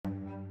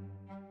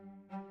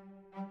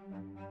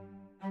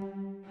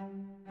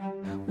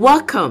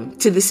Welcome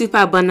to the Super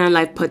Abundant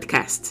Life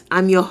Podcast.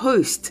 I'm your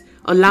host,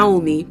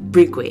 Olawumi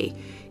Brigwe,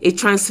 a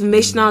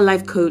transformational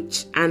life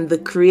coach and the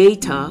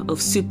creator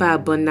of Super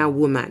Abundant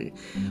Woman,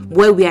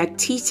 where we are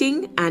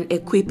teaching and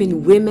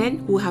equipping women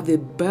who have a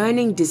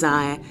burning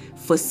desire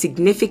for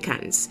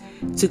significance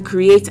to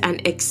create an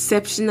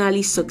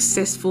exceptionally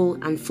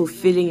successful and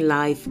fulfilling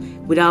life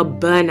without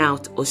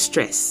burnout or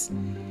stress.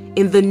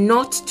 In the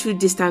not too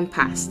distant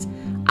past,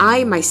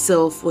 I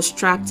myself was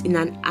trapped in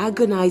an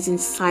agonizing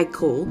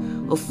cycle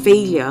of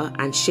failure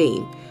and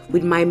shame,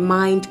 with my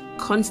mind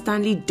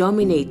constantly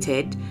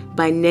dominated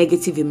by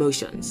negative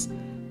emotions.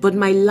 But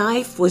my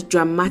life was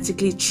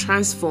dramatically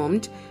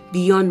transformed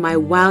beyond my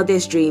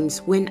wildest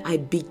dreams when I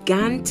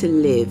began to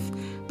live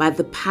by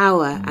the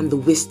power and the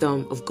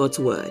wisdom of God's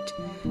Word.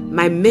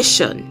 My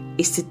mission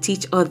is to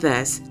teach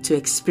others to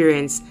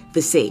experience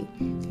the same.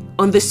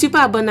 On the Super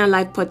Abundant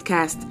Life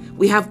Podcast,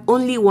 we have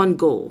only one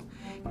goal: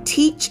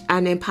 teach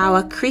and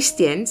empower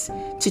Christians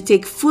to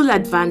take full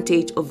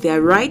advantage of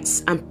their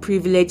rights and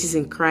privileges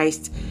in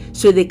Christ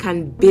so they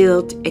can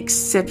build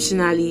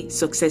exceptionally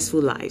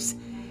successful lives.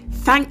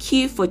 Thank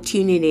you for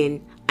tuning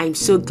in. I'm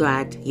so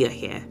glad you're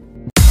here.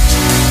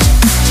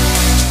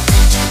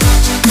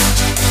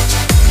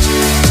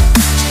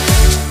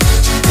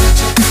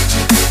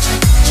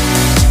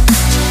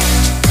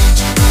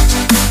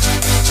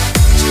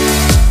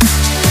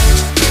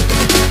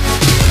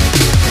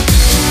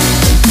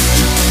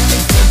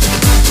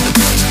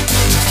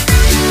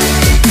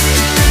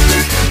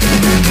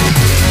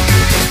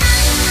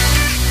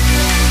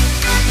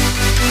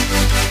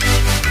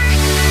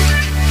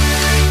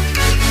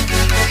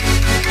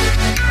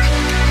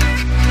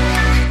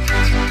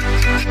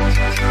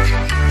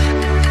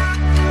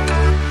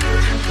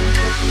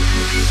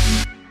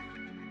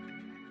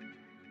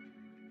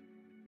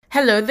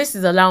 Hello, this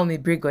is Olawumi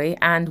Brigwe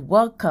and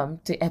welcome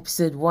to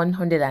episode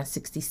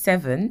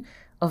 167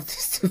 of the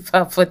Super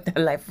Abundant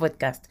Life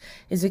Podcast.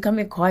 It's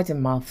becoming quite a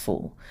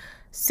mouthful.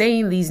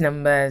 Saying these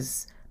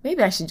numbers,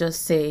 maybe I should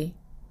just say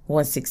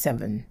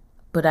 167.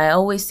 But I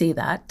always say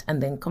that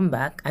and then come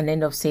back and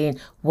end up saying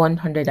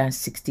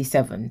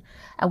 167.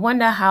 I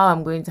wonder how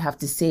I'm going to have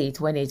to say it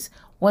when it's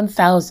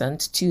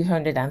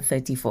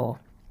 1234.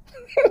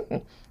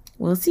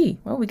 We'll see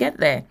when we get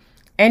there.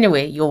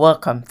 Anyway, you're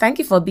welcome. Thank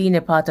you for being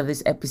a part of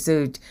this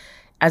episode.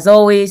 As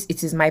always,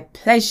 it is my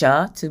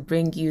pleasure to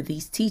bring you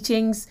these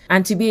teachings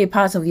and to be a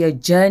part of your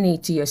journey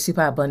to your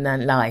super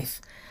abundant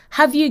life.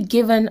 Have you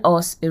given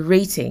us a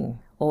rating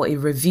or a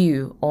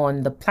review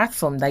on the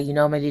platform that you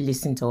normally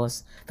listen to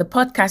us? The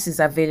podcast is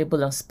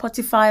available on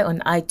Spotify, on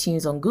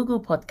iTunes, on Google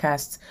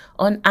Podcasts,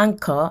 on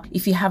Anchor.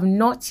 If you have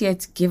not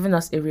yet given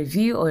us a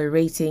review or a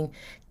rating,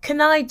 can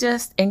I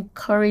just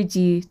encourage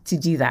you to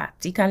do that?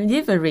 You can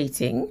leave a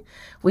rating,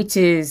 which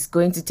is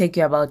going to take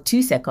you about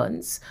 2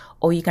 seconds,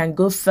 or you can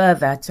go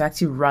further to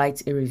actually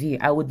write a review.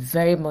 I would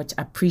very much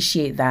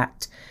appreciate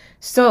that.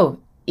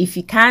 So if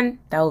you can,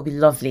 that would be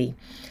lovely.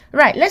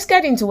 Right, let's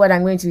get into what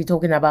I'm going to be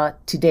talking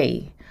about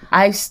today.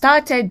 I've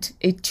started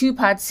a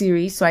 2-part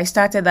series, so I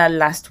started that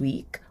last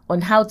week,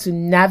 on how to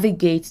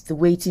navigate the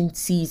waiting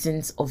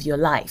seasons of your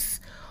life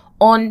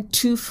on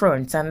 2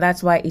 fronts, and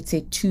that's why it's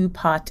a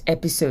 2-part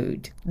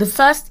episode. The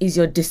first is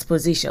your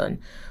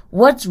disposition.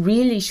 What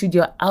really should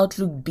your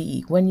outlook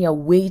be when you're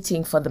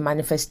waiting for the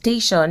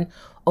manifestation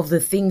of the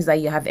things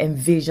that you have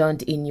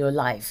envisioned in your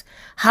life?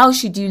 How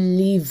should you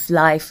live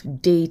life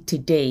day to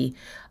day?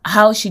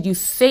 How should you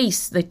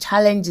face the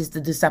challenges,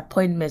 the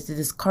disappointments, the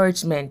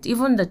discouragement,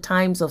 even the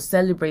times of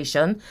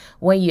celebration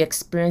when you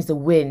experience the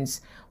wins?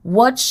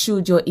 What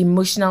should your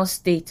emotional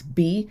state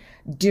be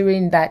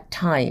during that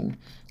time?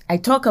 I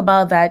talk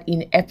about that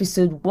in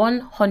episode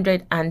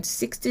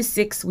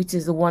 166, which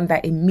is the one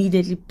that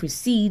immediately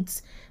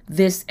precedes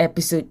this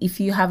episode. If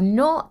you have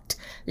not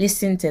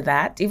listened to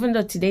that, even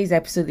though today's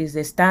episode is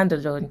a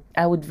standalone,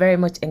 I would very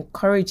much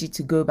encourage you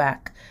to go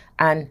back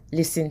and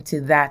listen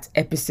to that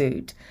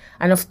episode.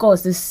 And of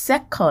course, the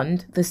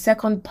second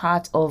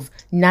part of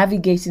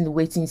navigating the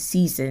waiting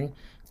season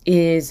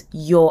is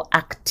your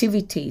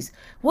activities.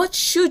 What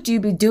should you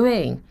be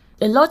doing?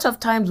 A lot of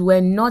times we're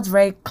not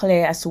very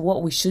clear as to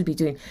what we should be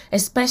doing,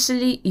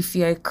 especially if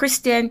you're a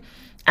Christian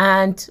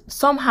and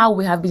somehow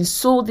we have been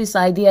sold this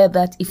idea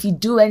that if you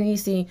do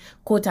anything,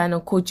 quote and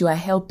unquote, you are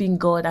helping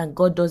God and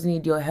God doesn't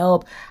need your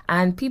help.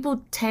 And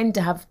people tend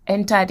to have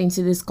entered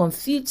into this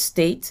confused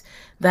state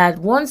that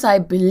once I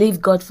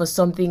believe God for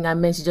something,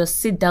 I'm meant to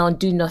just sit down,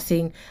 do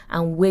nothing,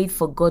 and wait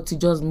for God to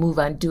just move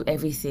and do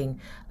everything.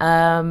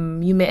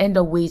 You may end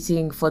up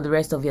waiting for the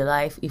rest of your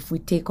life if we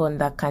take on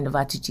that kind of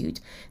attitude.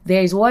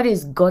 There is what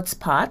is God's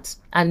part,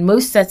 and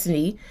most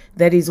certainly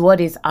there is what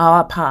is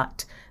our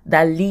part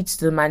that leads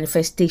to the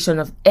manifestation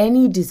of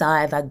any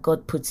desire that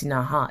God puts in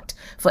our heart.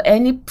 For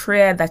any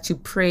prayer that you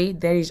pray,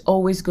 there is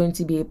always going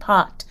to be a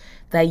part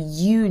that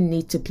you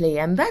need to play.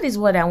 And that is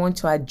what I want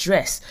to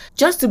address,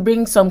 just to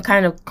bring some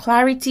kind of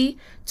clarity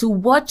to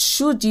what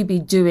should you be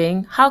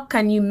doing? How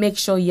can you make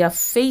sure you're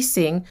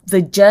facing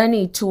the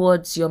journey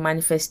towards your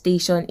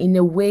manifestation in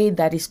a way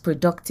that is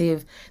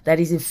productive, that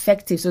is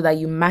effective, so that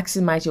you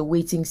maximize your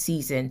waiting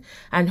season?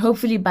 And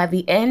hopefully by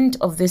the end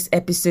of this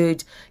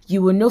episode,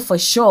 you will know for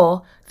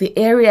sure the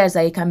areas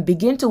that you can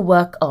begin to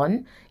work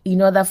on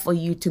in order for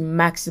you to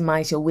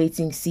maximize your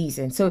waiting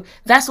season. So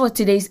that's what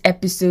today's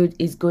episode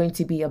is going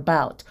to be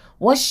about.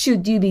 What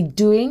should you be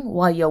doing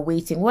while you're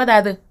waiting? What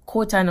are the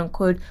quote and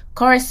unquote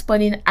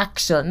corresponding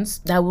actions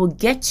that will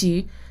get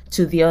you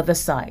to the other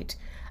side?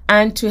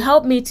 And to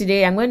help me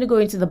today, I'm going to go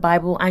into the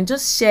Bible and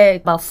just share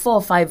about 4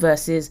 or 5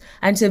 verses.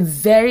 And it's a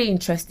very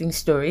interesting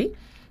story.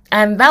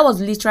 And that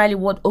was literally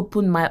what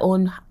opened my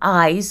own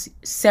eyes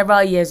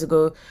several years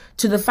ago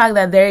to the fact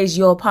that there is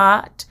your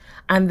part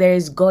and there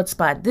is God's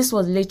part. This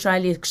was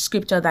literally a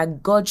scripture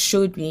that God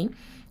showed me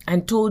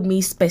and told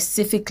me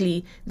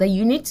specifically that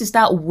you need to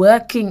start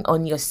working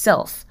on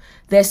yourself.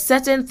 There's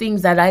certain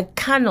things that I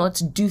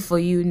cannot do for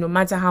you, no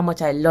matter how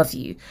much I love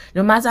you,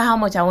 no matter how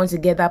much I want to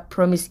get that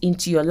promise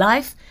into your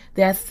life.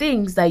 There are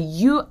things that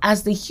you,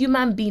 as the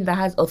human being that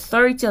has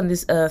authority on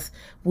this earth,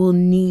 will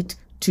need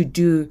to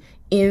do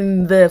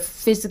in the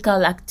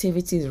physical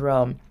activities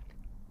realm.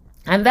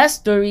 And that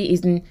story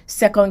is in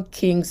 2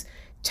 Kings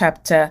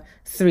chapter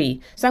 3.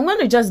 So I'm going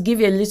to just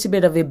give you a little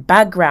bit of a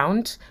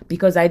background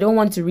because I don't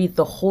want to read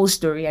the whole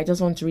story. I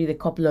just want to read a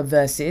couple of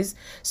verses.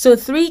 So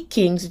 3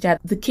 kings, which are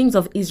the kings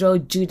of Israel,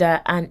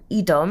 Judah, and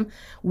Edom,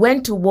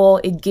 went to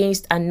war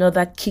against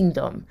another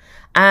kingdom.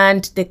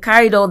 And they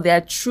carried all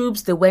their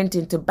troops. They went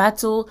into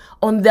battle.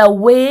 On their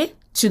way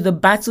to the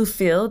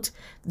battlefield,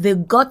 they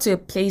got to a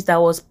place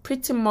that was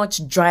pretty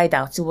much dried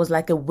out. It was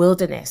like a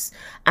wilderness.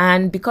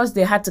 And because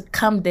they had to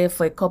camp there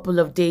for a couple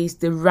of days,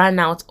 they ran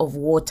out of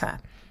water.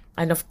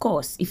 And of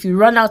course, if you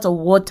run out of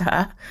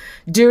water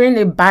during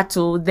a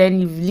battle, then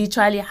you've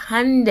literally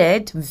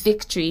handed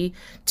victory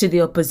to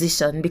the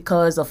opposition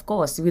because, of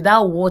course,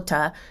 without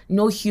water,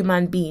 no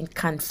human being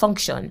can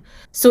function.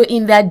 So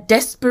in their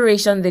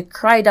desperation, they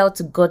cried out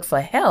to God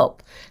for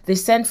help. They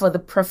sent for the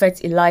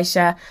prophet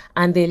Elisha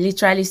and they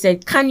literally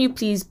said, can you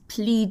please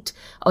plead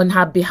on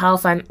her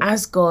behalf and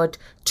ask God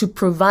to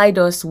provide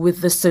us with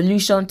the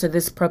solution to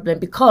this problem?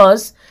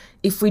 Because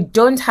if we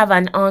don't have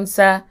an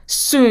answer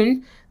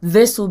soon,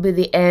 this will be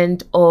the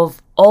end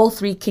of all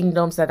 3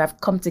 kingdoms that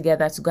have come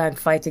together to go and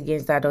fight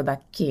against that other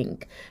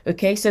king.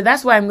 Okay, so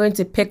that's where I'm going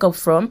to pick up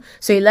from.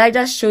 So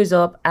Elijah shows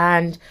up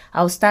and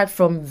I'll start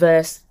from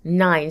verse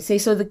 9. Say,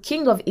 so the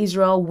king of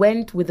Israel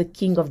went with the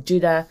king of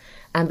Judah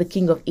and the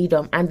king of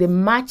Edom, and they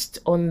marched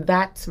on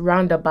that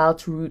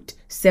roundabout route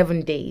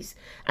 7 days.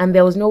 And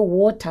there was no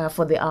water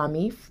for the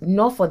army,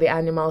 nor for the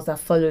animals that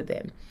followed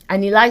them.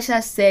 And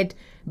Elisha said,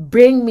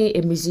 bring me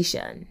a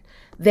musician.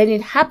 Then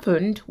it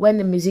happened when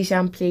the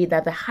musician played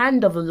that the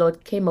hand of the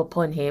Lord came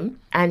upon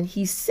him, and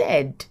he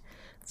said,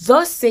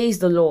 thus says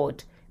the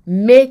Lord,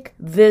 make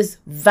this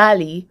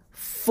valley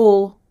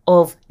full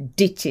of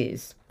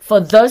ditches.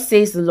 For thus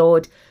says the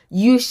Lord,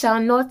 you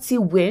shall not see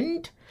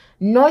wind,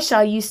 nor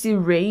shall you see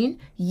rain,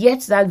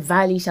 yet that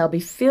valley shall be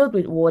filled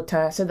with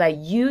water, so that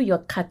you, your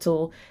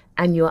cattle,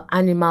 and your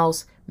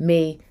animals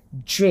may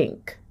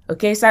drink.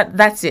 Okay, so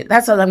that's it.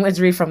 That's all I'm going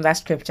to read from that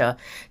scripture.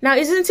 Now,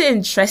 isn't it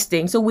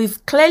interesting? So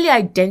we've clearly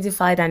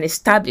identified and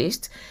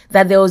established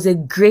that there was a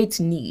great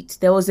need.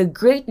 There was a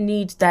great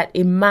need that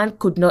a man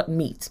could not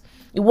meet.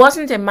 It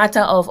wasn't a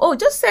matter of,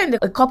 just send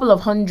a couple of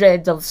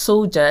hundreds of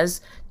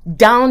soldiers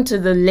down to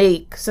the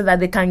lake so that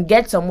they can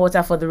get some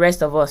water for the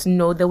rest of us.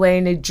 No, they were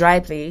in a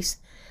dry place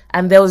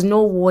and there was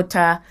no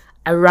water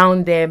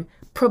around them,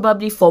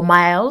 probably for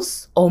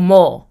miles or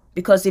more.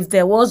 Because if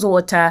there was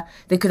water,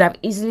 they could have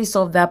easily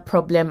solved that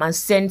problem and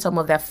sent some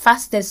of their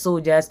fastest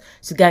soldiers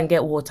to go and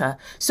get water.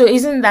 So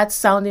isn't that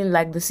sounding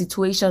like the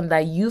situation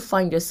that you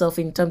find yourself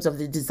in terms of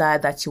the desire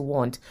that you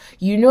want?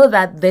 You know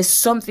that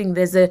there's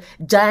a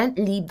giant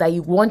leap that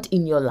you want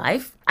in your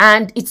life.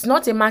 And it's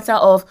not a matter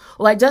of,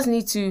 I just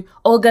need to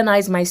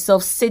organize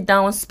myself, sit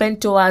down,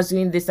 spend 2 hours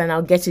doing this and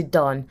I'll get it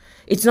done.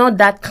 It's not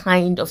that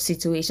kind of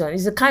situation.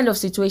 It's a kind of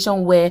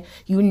situation where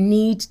you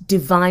need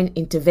divine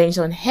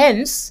intervention.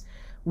 Hence,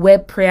 where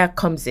prayer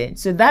comes in.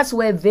 So that's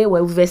where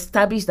we've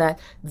established that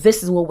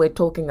this is what we're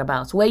talking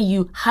about, where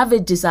you have a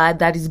desire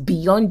that is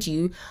beyond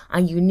you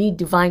and you need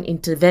divine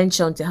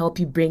intervention to help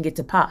you bring it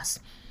to pass.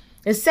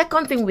 The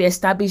second thing we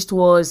established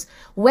was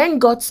when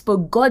God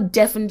spoke, God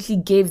definitely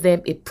gave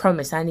them a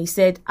promise and he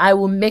said, I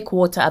will make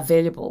water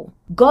available.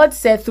 God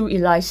said through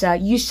Elisha,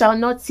 you shall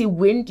not see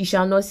wind, you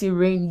shall not see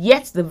rain,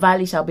 yet the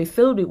valley shall be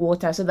filled with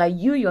water so that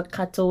you, your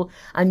cattle,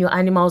 and your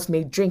animals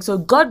may drink. So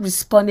God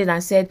responded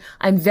and said,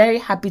 I'm very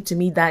happy to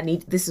meet that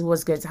need. This is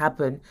what's going to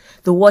happen.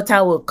 The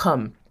water will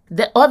come.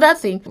 The other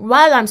thing,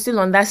 while I'm still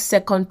on that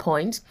second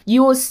point,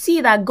 you will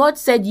see that God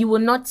said you will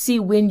not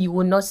see wind, you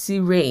will not see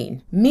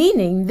rain.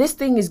 Meaning this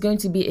thing is going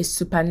to be a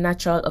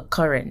supernatural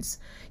occurrence.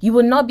 You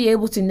will not be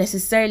able to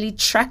necessarily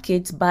track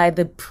it by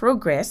the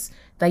progress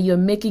that you're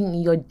making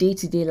in your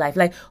day-to-day life.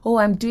 Like, oh,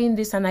 I'm doing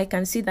this and I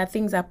can see that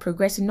things are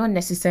progressing. Not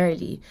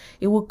necessarily.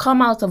 It will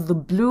come out of the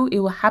blue. It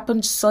will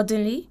happen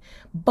suddenly.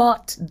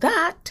 But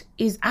that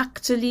is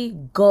actually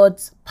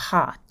God's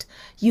part.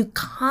 You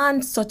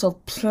can't sort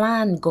of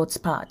plan God's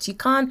part. You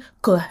can't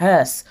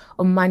coerce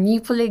or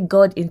manipulate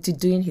God into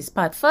doing his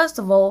part. First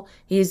of all,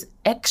 he's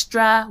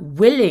extra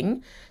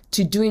willing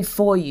to do it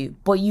for you,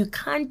 but you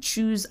can't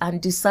choose and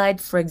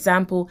decide, for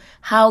example,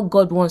 how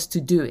God wants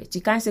to do it.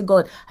 You can't say,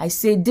 God, I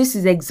say this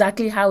is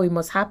exactly how it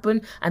must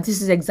happen, and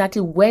this is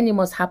exactly when it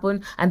must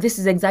happen, and this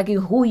is exactly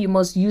who you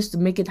must use to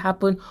make it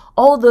happen.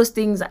 All those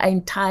things are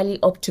entirely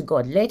up to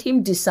God. Let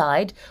him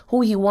decide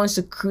who he wants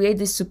to create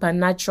this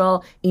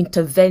supernatural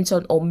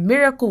intervention or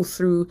miracle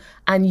through,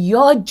 and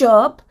your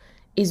job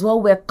is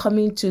what we're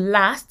coming to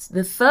last.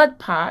 The third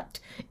part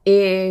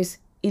is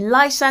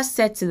Elisha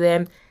said to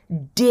them,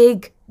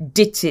 dig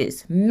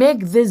ditches, make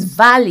this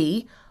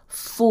valley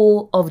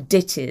full of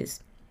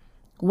ditches.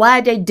 Why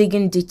are they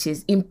digging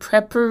ditches? In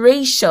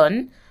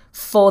preparation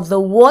for the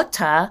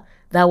water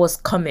that was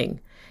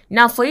coming.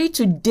 Now, for you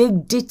to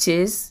dig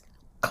ditches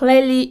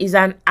clearly is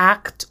an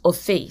act of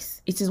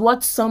faith. It is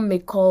what some may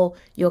call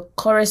your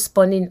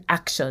corresponding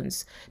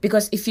actions.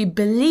 Because if you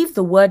believe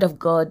the word of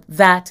God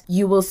that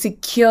you will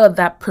secure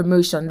that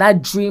promotion,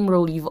 that dream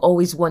role you've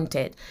always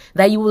wanted,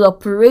 that you will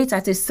operate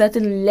at a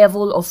certain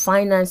level of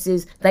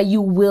finances, that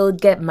you will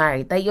get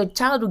married, that your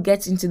child will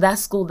get into that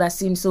school that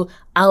seems so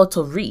out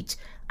of reach,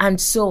 and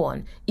so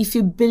on. If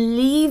you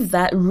believe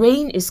that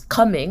rain is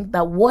coming,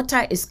 that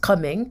water is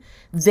coming,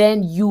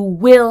 then you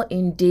will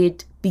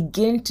indeed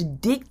begin to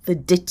dig the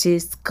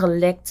ditches,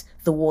 collect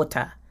the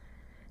water.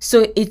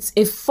 So it's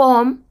a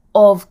form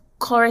of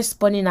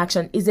corresponding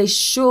action. It's a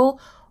show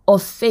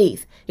of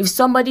faith. If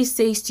somebody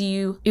says to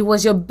you, it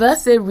was your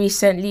birthday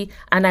recently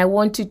and I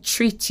want to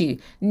treat you.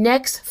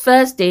 Next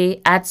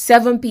Thursday at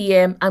 7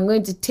 p.m., I'm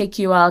going to take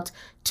you out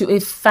to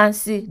a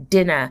fancy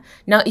dinner.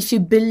 Now, if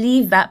you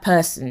believe that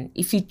person,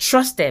 if you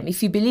trust them,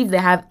 if you believe they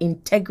have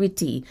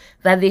integrity,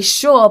 that they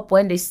show up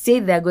when they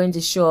say they're going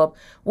to show up,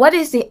 what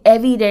is the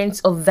evidence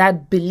of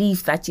that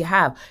belief that you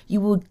have?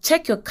 You will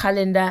check your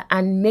calendar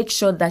and make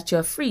sure that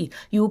you're free.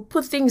 You will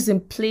put things in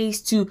place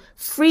to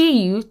free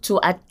you to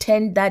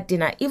attend that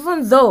dinner,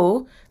 even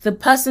though the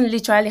person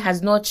literally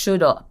has not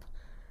showed up.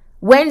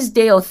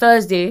 Wednesday or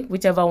Thursday,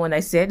 whichever one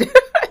I said,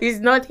 is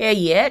not here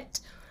yet.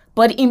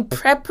 But in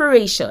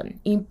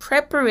preparation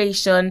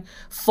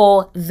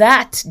for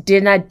that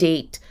dinner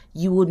date,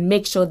 you would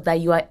make sure that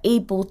you are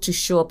able to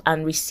show up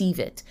and receive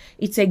it.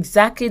 It's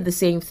exactly the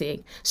same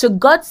thing. So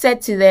God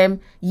said to them,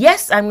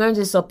 yes, I'm going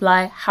to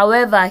supply.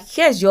 However,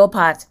 here's your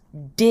part.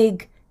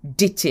 Dig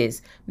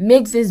ditches.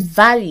 Make this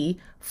valley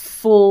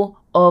full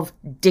of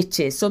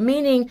ditches. So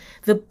meaning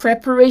the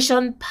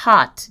preparation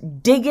part,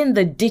 digging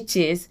the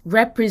ditches,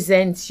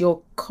 represents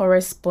your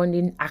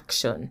corresponding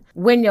action.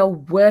 When you're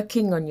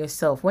working on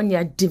yourself, when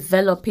you're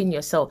developing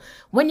yourself,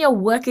 when you're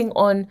working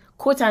on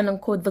quote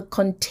unquote the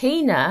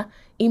container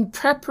in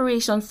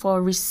preparation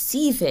for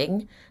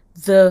receiving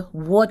the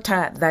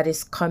water that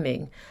is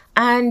coming.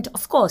 And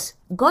of course,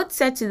 God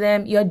said to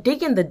them, you're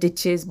digging the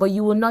ditches, but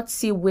you will not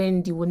see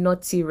wind, you will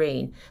not see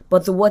rain,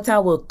 but the water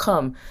will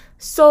come.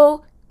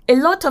 So a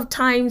lot of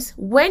times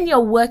when you're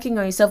working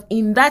on yourself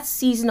in that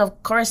season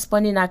of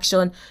corresponding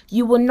action,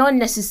 you will not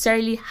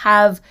necessarily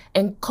have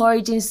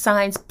encouraging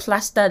signs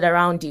plastered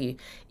around you.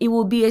 It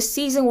will be a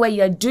season where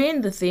you're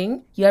doing the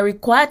thing, you're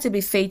required to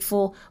be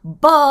faithful,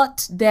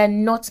 but there are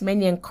not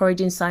many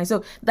encouraging signs.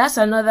 So that's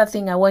another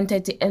thing I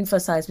wanted to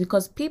emphasize,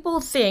 because people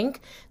think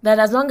that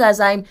as long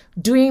as I'm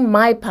doing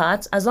my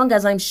part, as long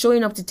as I'm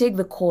showing up to take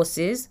the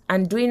courses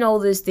and doing all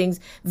those things,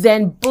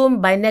 then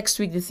boom, by next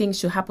week the things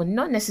should happen.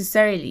 Not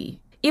necessarily.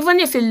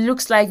 Even if it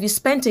looks like you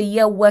spent a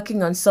year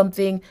working on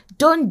something,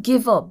 don't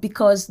give up,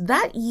 because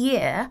that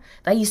year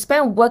that you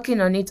spent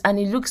working on it and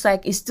it looks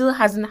like it still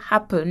hasn't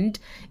happened,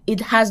 it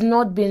has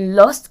not been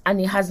lost and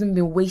it hasn't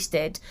been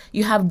wasted.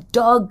 You have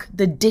dug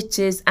the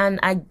ditches, and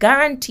I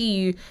guarantee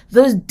you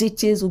those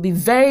ditches will be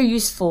very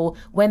useful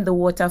when the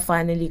water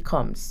finally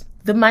comes.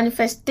 The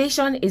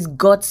manifestation is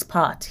God's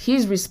part,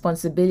 his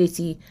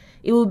responsibility.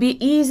 It will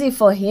be easy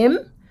for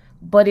him,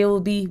 but it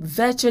will be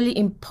virtually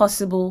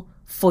impossible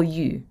for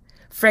you.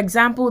 For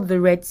example, the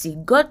Red Sea.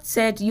 God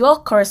said your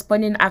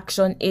corresponding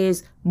action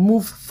is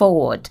move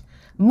forward.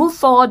 Move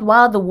forward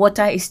while the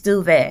water is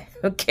still there,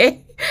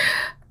 okay?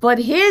 But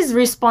his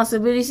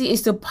responsibility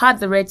is to part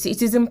the Red Sea.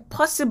 It is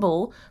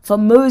impossible for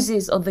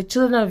Moses or the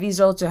children of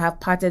Israel to have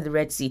parted the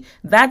Red Sea.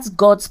 That's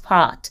God's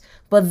part.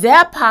 But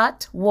their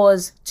part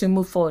was to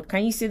move forward.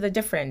 Can you see the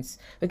difference?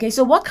 Okay,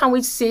 so what can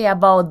we say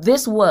about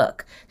this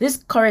work, this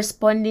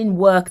corresponding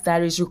work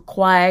that is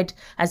required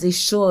as a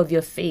show of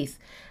your faith?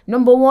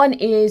 Number one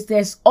is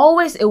there's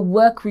always a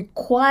work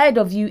required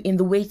of you in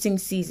the waiting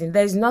season.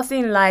 There's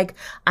nothing like,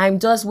 I'm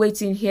just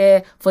waiting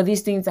here for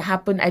these things to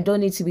happen. I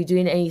don't need to be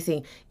doing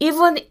anything.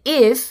 Even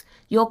if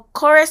your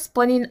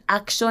corresponding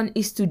action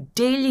is to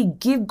daily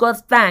give God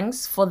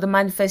thanks for the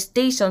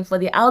manifestation, for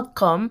the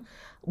outcome,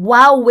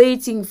 while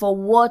waiting for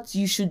what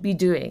you should be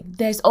doing.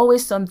 There's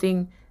always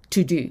something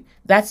to do.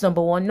 That's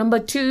number one. Number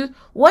two,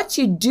 what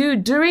you do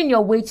during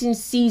your waiting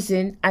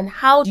season and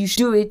how you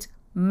do it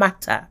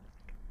matter.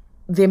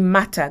 They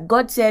matter.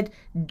 God said,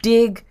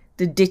 dig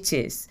the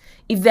ditches.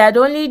 If they had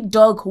only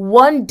dug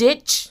one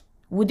ditch,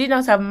 would it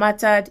not have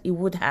mattered? It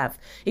would have.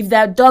 If they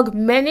had dug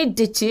many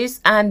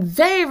ditches and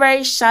very,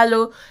 very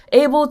shallow,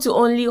 able to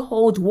only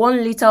hold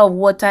 1 liter of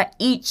water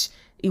each,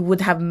 it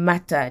would have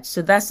mattered.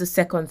 So that's the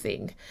second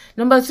thing.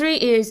 Number three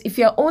is, if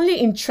you're only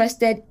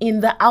interested in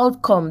the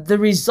outcome, the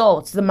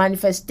results, the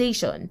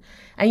manifestation,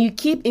 and you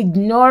keep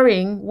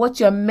ignoring what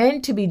you're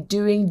meant to be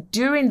doing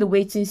during the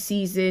waiting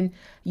season,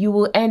 you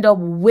will end up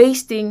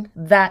wasting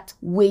that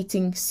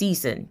waiting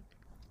season.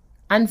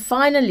 And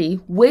finally,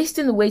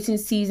 wasting the waiting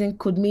season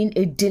could mean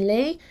a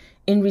delay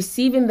in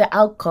receiving the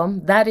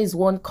outcome. That is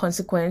one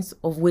consequence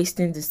of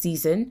wasting the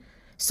season.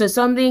 So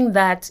something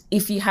that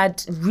if you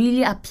had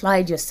really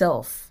applied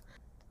yourself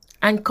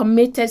and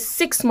committed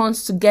 6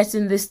 months to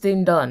getting this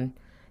thing done,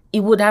 it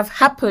would have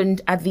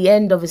happened at the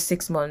end of the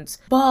 6 months.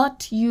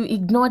 But you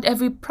ignored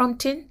every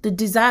prompting, the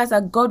desires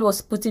that God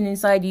was putting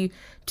inside you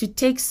to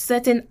take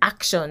certain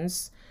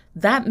actions.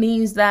 That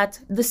means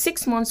that the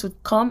 6 months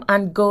would come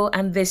and go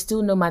and there's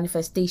still no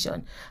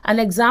manifestation. A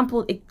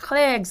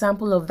clear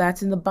example of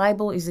that in the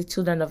Bible is the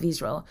children of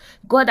Israel.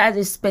 God had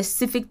a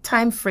specific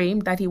time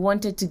frame that he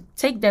wanted to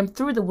take them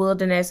through the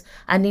wilderness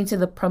and into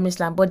the promised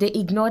land, but they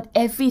ignored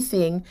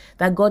everything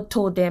that God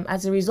told them.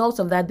 As a result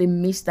of that, they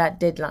missed that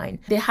deadline.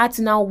 They had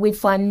to now wait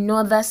for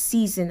another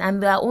season,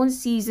 and their own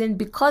season,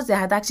 because they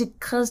had actually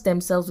cursed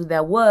themselves with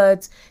their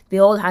words, they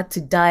all had to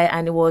die,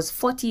 and it was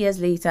 40 years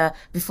later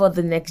before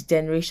the next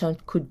generation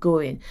could go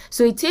in.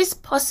 So it is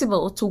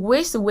possible to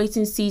waste the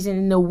waiting season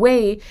in a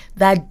way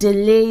that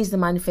delays the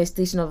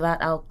manifestation of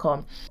that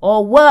outcome.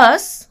 Or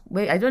worse,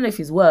 I don't know if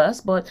it's worse,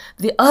 but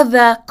the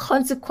other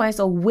consequence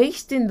of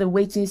wasting the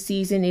waiting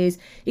season is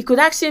it could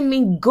actually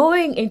mean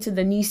going into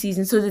the new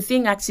season. So the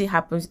thing actually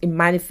happens, it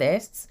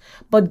manifests,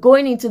 but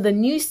going into the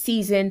new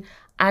season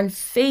and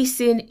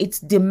facing its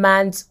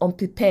demands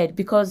unprepared,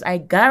 because I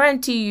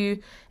guarantee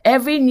you,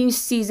 every new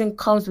season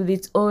comes with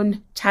its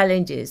own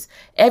challenges.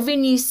 Every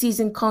new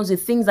season comes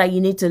with things that you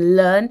need to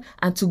learn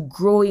and to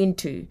grow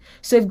into.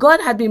 So if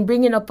God had been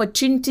bringing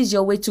opportunities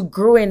your way to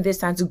grow in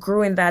this and to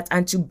grow in that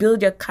and to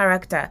build your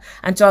character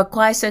and to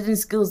acquire certain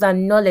skills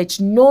and knowledge,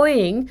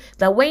 knowing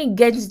that when you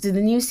get into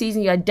the new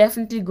season, you're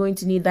definitely going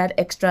to need that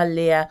extra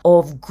layer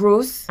of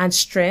growth and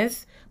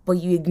strength, but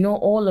you ignore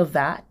all of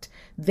that,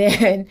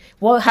 then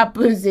what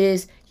happens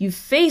is you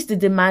face the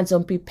demands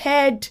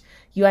unprepared.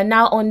 You are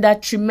now under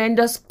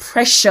tremendous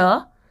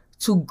pressure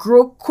to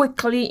grow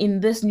quickly in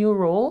this new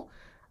role.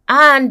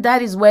 And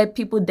that is where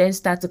people then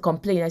start to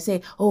complain. I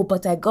say, oh,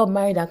 but I got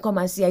married, and come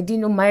and see, I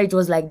didn't know marriage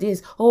was like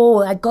this.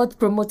 Oh, I got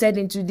promoted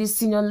into this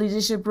senior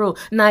leadership role.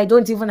 Now I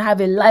don't even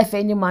have a life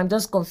anymore. I'm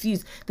just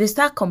confused. They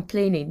start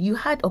complaining. You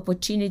had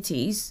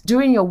opportunities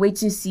during your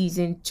waiting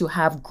season to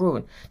have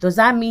grown. Does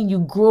that mean you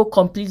grow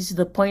completely to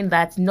the point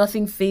that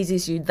nothing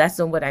phases you? That's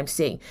not what I'm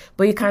saying.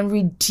 But you can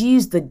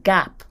reduce the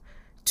gap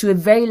to a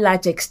very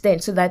large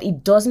extent so that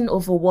it doesn't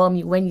overwhelm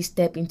you when you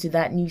step into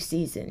that new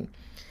season.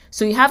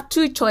 So you have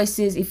two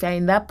choices. If you're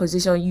in that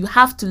position, you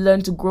have to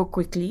learn to grow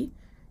quickly.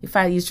 In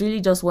fact, it's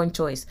really just one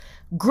choice.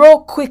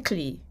 Grow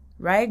quickly,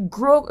 right?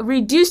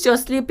 Reduce your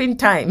sleeping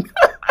time.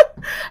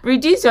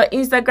 Reduce your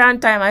Instagram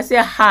time. I say,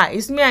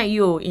 it's me and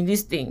you in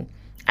this thing.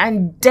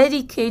 And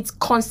dedicate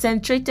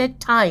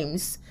concentrated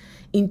times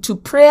into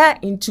prayer,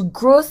 into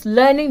growth,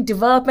 learning,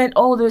 development,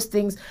 all those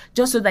things,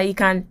 just so that you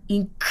can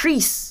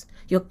increase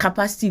your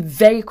capacity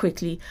very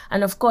quickly.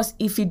 And of course,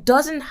 if it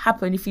doesn't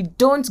happen, if you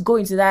don't go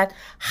into that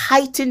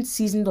heightened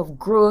season of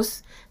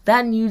growth,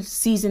 that new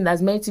season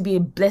that's meant to be a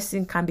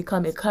blessing can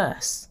become a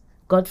curse.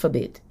 God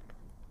forbid.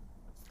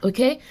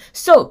 Okay,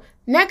 so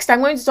next I'm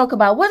going to talk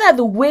about what are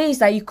the ways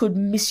that you could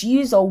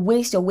misuse or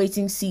waste your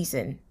waiting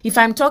season. If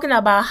I'm talking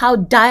about how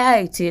dire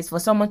it is for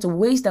someone to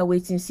waste their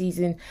waiting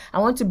season, I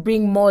want to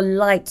bring more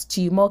light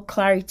to you, more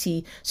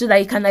clarity, so that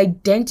you can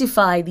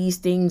identify these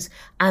things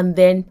and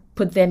then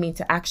put them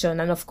into action.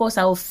 And of course,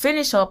 I will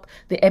finish up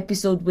the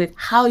episode with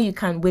how you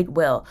can wait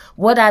well.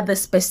 What are the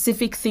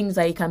specific things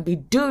that you can be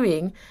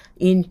doing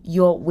in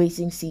your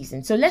waiting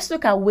season? So let's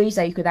look at ways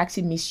that you could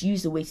actually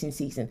misuse the waiting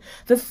season.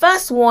 The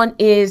first one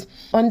is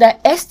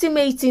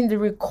underestimating the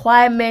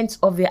requirements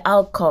of the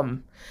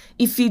outcome.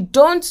 If you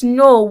don't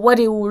know what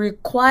it will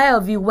require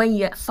of you when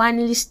you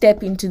finally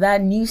step into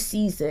that new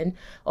season,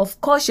 of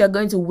course, you're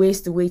going to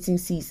waste the waiting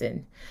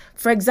season.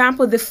 For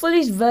example, the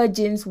foolish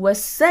virgins were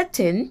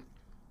certain,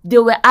 they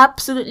were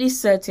absolutely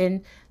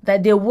certain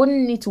that they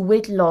wouldn't need to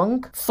wait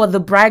long for the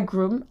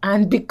bridegroom.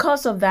 And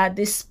because of that,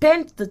 they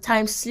spent the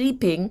time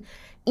sleeping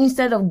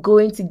instead of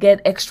going to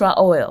get extra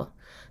oil.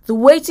 The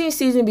waiting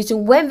season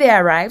between when they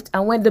arrived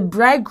and when the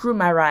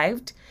bridegroom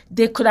arrived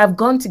They could have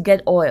gone to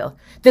get oil.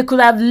 They could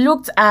have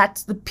looked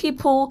at the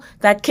people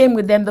that came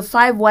with them, the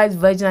 5 wise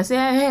virgins, and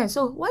said, hey,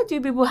 so why do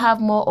you people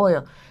have more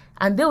oil?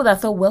 And they would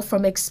have thought, well,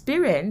 from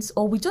experience,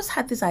 or we just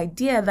had this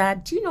idea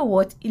that, do you know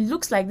what? It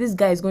looks like this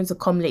guy is going to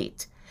come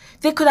late.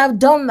 They could have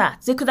done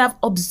that. They could have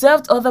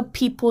observed other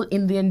people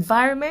in the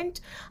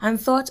environment and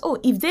thought, oh,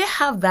 if they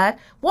have that,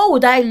 what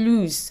would I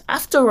lose?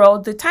 After all,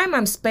 the time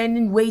I'm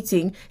spending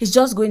waiting is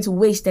just going to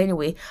waste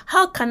anyway.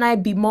 How can I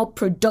be more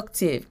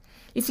productive?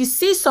 If you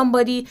see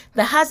somebody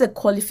that has a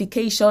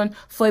qualification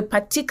for a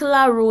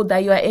particular role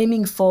that you are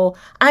aiming for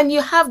and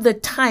you have the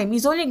time,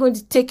 it's only going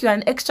to take you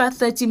an extra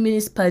 30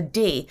 minutes per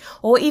day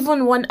or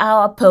even 1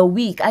 hour per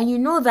week. And you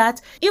know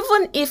that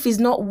even if it's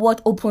not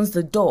what opens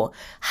the door,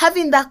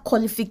 having that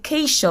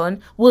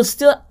qualification will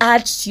still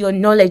add to your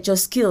knowledge or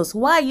skills.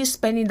 Why are you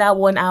spending that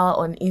 1 hour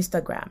on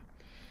Instagram?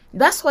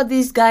 That's what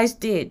these guys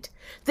did.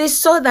 They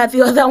saw that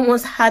the other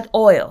ones had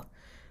oil.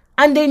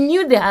 And they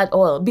knew they had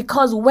oil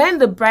because when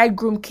the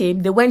bridegroom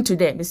came, they went to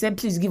them. They said,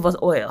 please give us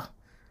oil.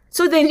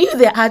 So they knew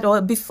they had oil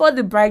before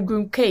the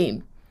bridegroom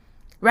came,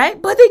 right?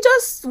 But they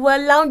just were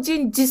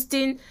lounging,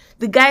 gisting.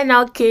 The guy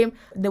now came.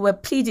 They were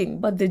pleading,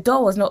 but the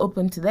door was not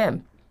open to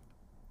them.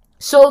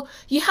 So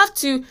you have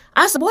to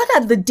ask, what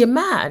are the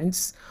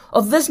demands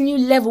of this new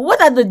level?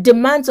 What are the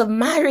demands of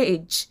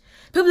marriage?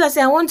 People are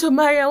saying, I want to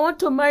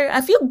marry.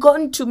 Have you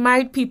gone to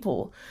married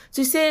people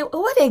to say,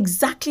 what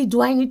exactly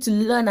do I need to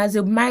learn as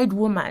a married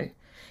woman?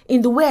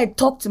 In the way I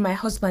talk to my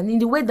husband, in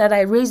the way that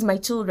I raise my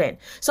children.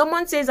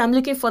 Someone says, I'm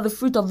looking for the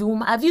fruit of the womb.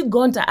 Have you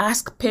gone to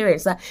ask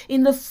parents that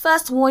in the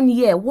first 1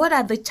 year, what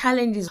are the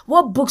challenges?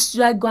 What books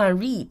should I go and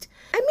read?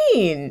 I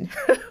mean,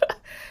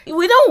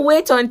 we don't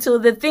wait until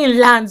the thing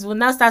lands. We'll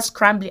now start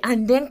scrambling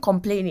and then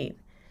complaining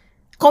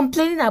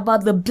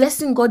about the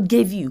blessing God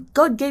gave you.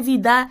 God gave you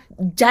that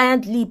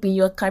giant leap in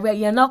your career.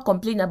 You're not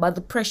complaining about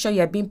the pressure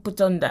you're being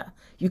put under.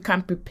 You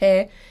can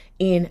prepare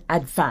in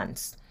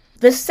advance.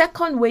 The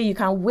second way you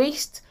can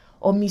waste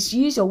or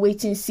misuse your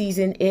waiting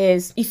season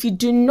is if you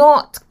do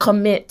not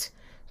commit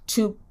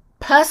to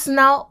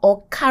personal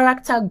or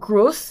character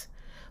growth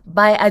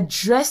by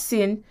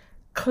addressing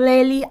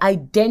clearly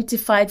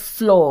identified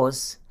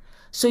flaws.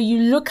 So you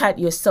look at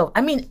yourself.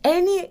 I mean,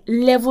 any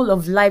level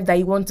of life that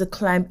you want to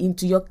climb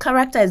into, your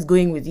character is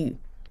going with you.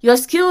 Your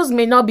skills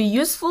may not be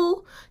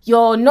useful.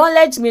 Your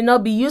knowledge may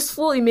not be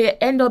useful. It may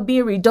end up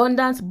being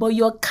redundant, but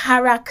your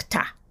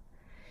character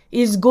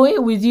is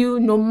going with you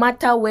no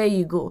matter where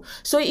you go.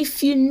 So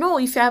if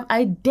you have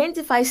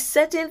identified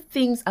certain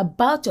things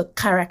about your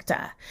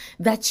character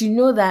that you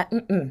know that,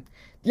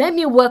 let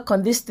me work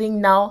on this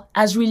thing now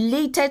as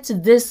related to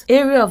this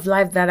area of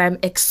life that I'm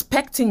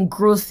expecting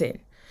growth in.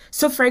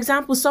 So for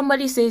example,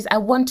 somebody says, I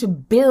want to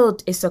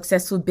build a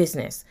successful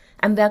business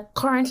and they're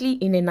currently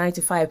in a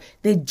 9-to-5.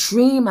 They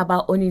dream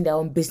about owning their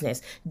own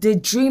business. They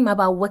dream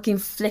about working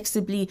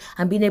flexibly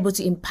and being able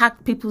to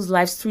impact people's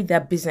lives through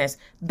their business.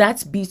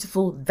 That's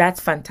beautiful. That's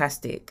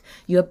fantastic.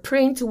 You're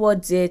praying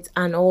towards it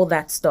and all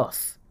that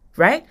stuff,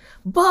 right?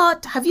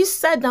 But have you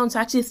sat down to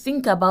actually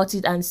think about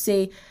it and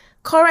say,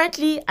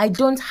 currently, I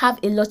don't have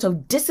a lot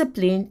of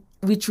discipline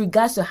with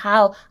regards to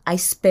how I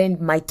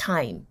spend my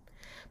time.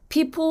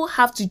 People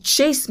have to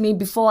chase me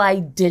before I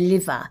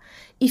deliver.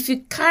 If you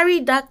carry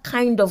that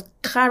kind of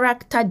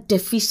character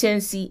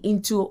deficiency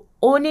into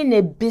owning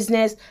a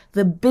business,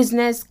 the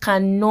business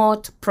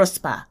cannot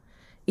prosper.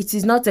 It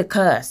is not a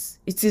curse.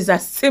 It is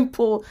as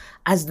simple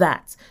as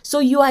that. So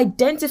you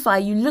identify,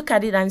 you look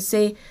at it and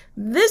say,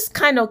 this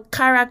kind of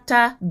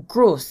character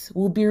growth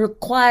will be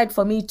required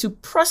for me to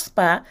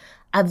prosper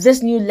at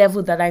this new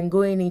level that I'm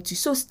going into.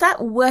 So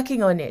start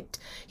working on it.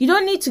 You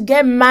don't need to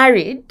get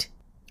married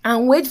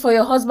and wait for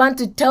your husband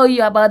to tell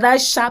you about that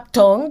sharp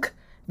tongue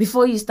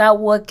before you start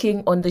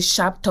working on the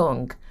sharp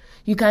tongue.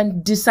 You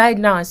can decide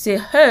now and say,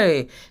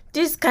 hey,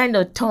 this kind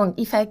of tongue,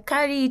 if I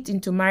carry it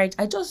into marriage,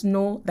 I just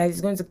know that it's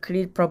going to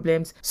create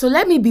problems. So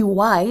let me be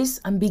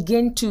wise and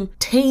begin to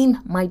tame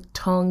my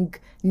tongue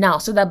now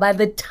so that by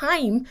the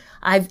time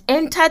I've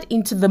entered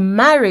into the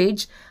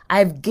marriage,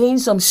 I've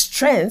gained some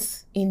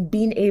strength in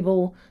being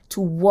able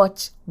to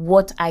watch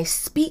what I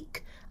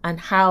speak and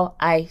how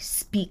I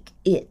speak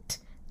it.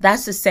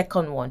 That's the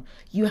second one.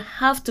 You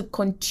have to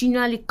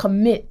continually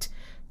commit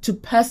to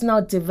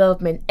personal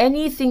development.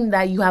 Anything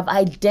that you have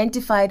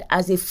identified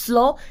as a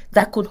flaw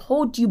that could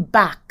hold you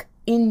back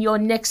in your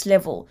next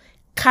level,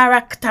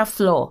 character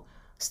flaw,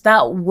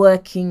 start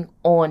working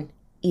on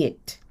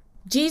it.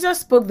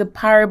 Jesus spoke the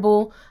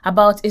parable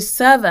about a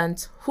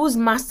servant whose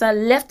master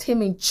left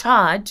him in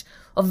charge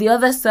of the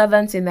other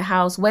servants in the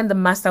house when the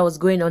master was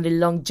going on a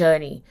long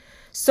journey.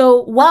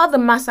 So while the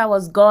master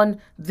was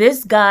gone,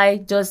 this guy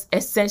just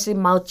essentially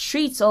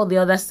maltreats all the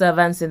other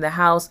servants in the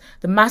house.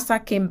 The master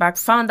came back,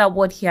 found out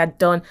what he had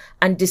done,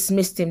 and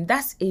dismissed him.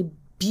 That's a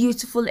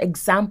beautiful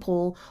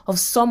example of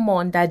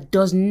someone that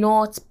does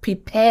not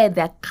prepare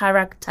their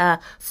character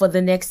for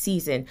the next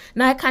season.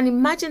 Now, I can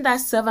imagine that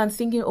servant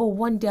thinking, oh,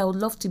 one day I would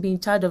love to be in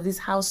charge of this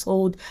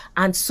household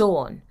and so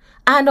on.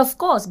 And of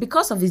course,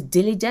 because of his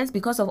diligence,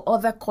 because of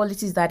other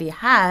qualities that he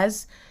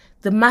has,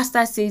 the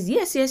master says,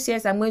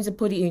 yes, I'm going to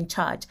put you in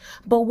charge.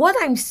 But what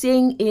I'm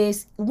saying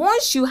is,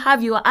 once you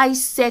have your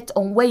eyes set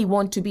on where you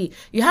want to be,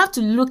 you have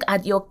to look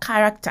at your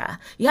character.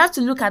 You have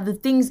to look at the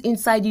things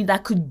inside you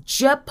that could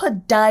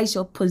jeopardize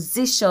your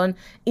position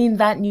in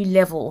that new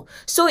level.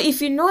 So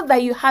if you know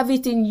that you have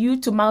it in you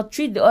to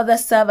maltreat the other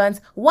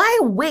servants, why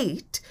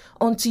wait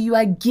until you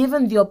are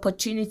given the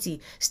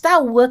opportunity?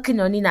 Start working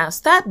on it now.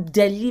 Start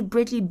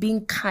deliberately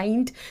being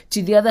kind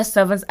to the other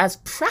servants as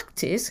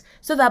practice,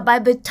 so that by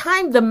the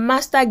time the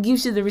master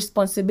gives you the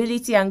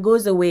responsibility and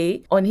goes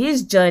away on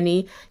his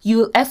journey,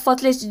 you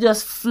effortlessly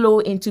just flow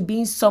into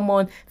being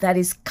someone that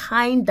is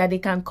kind, that they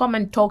can come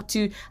and talk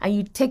to, and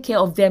you take care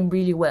of them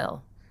really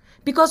well.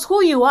 Because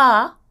who you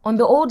are on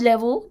the old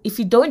level, if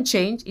you don't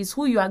change, is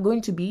who you are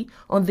going to be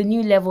on the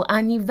new level.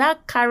 And if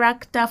that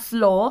character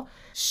flaw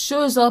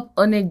shows up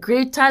on a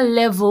greater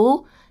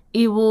level,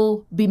 it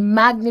will be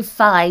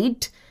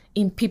magnified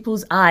in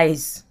people's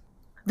eyes.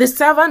 The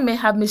servant may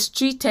have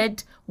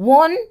mistreated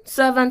one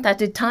servant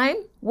at a time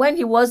when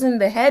he wasn't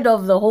the head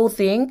of the whole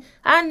thing,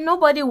 and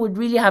nobody would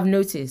really have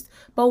noticed.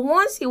 But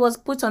once he was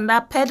put on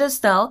that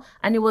pedestal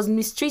and he was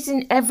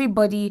mistreating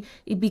everybody,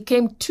 it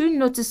became too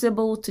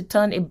noticeable to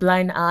turn a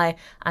blind eye,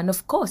 and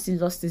of course he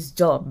lost his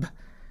job.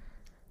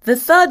 The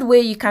third way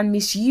you can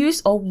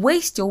misuse or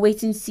waste your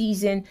waiting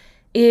season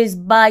is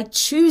by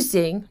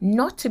choosing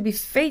not to be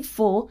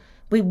faithful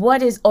with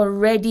what is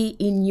already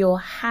in your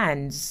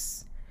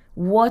hands.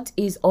 What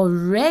is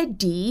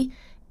already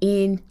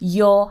in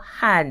your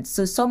hands.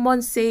 So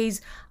someone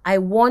says, I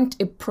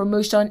want a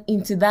promotion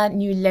into that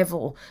new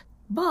level.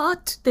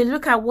 But they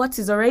look at what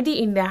is already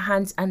in their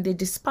hands and they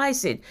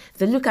despise it.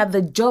 They look at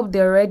the job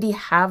they already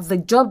have, the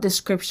job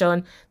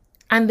description,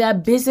 and they're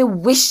busy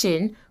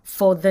wishing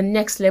for the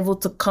next level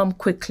to come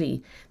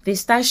quickly. They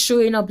start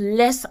showing up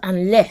less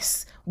and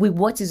less with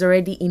what is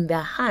already in their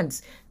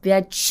hands. They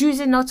are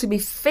choosing not to be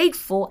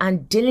faithful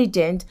and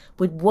diligent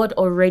with what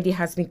already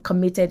has been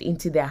committed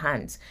into their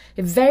hands.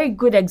 A very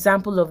good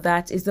example of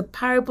that is the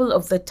parable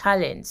of the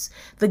talents.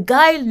 The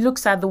guy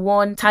looks at the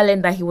one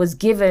talent that he was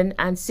given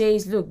and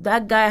says, look,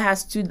 that guy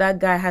has 2, that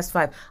guy has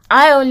 5.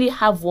 I only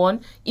have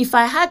 1. If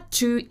I had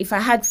 2, if I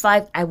had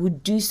 5, I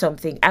would do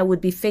something. I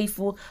would be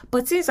faithful.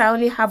 But since I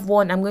only have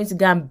 1, I'm going to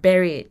go and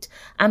bury it.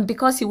 And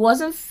because he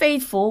wasn't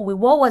faithful with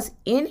what was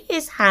in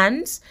his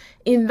hands,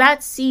 in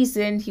that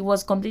season, he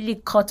was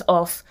completely cut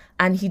off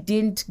and he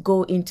didn't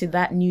go into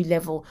that new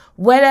level.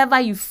 Whatever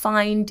you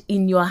find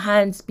in your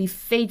hands, be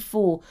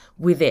faithful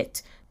with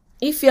it.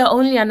 If you're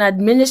only an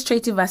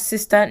administrative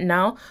assistant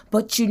now,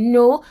 but you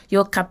know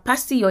your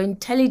capacity, your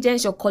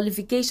intelligence, your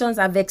qualifications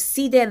have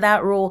exceeded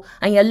that role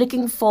and you're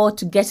looking forward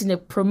to getting a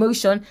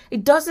promotion,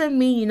 it doesn't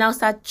mean you now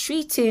start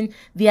treating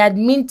the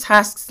admin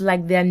tasks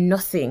like they're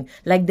nothing,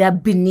 like they're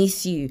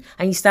beneath you,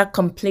 and you start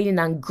complaining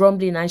and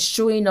grumbling and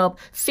showing up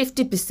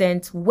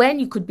 50% when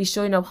you could be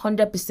showing up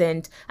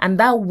 100%, and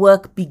that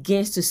work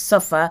begins to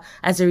suffer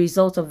as a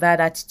result of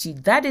that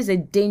attitude. That is a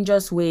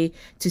dangerous way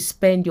to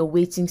spend your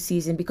waiting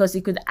season, because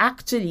it could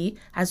actually,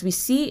 as we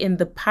see in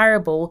the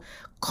parable,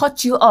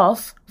 cut you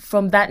off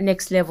from that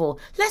next level.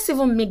 Let's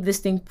even make this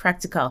thing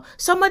practical.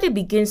 Somebody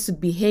begins to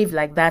behave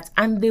like that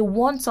and they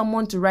want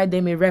someone to write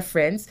them a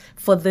reference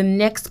for the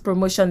next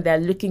promotion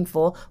they're looking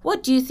for.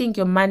 What do you think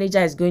your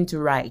manager is going to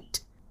write?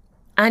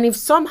 And if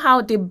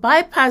somehow they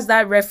bypass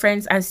that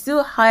reference and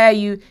still hire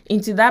you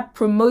into that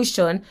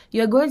promotion,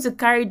 you're going to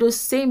carry those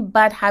same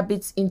bad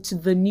habits into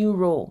the new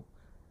role,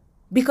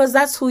 because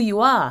that's who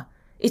you are.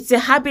 It's a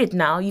habit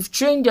now. You've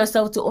trained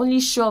yourself to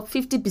only show up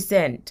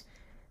 50%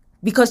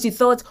 because you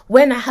thought,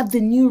 when I have the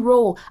new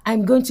role,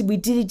 I'm going to be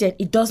diligent.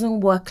 It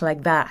doesn't work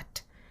like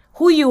that.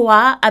 Who you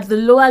are at the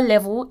lower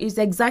level is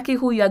exactly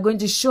who you are going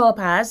to show up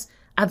as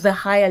at the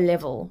higher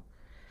level.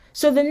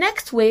 So the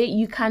next way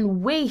you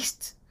can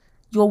waste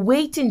your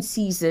waiting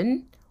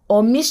season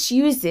or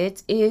misuse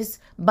it is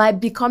by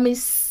becoming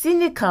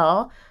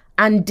cynical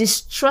and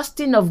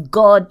distrusting of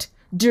God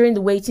during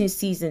the waiting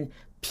season,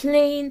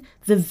 playing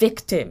the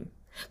victim.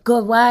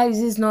 God, why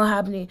is this not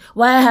happening?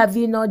 Why have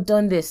you not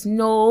done this?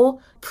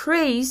 No,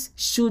 praise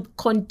should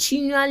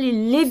continually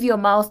leave your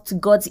mouth to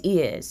God's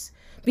ears,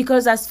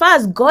 because as far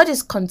as God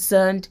is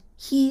concerned,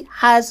 He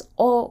has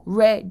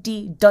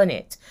already done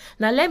it.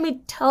 Now, let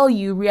me tell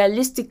you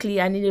realistically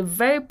and in a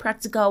very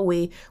practical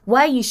way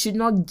why you should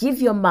not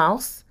give your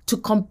mouth to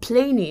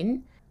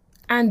complaining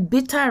and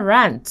bitter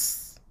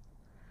rants.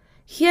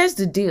 Here's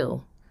the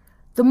deal.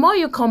 The more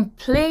you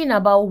complain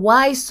about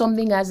why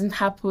something hasn't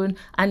happened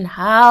and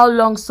how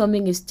long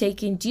something is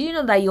taking, do you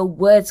know that your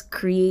words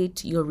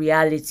create your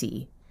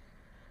reality?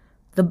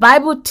 The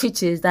Bible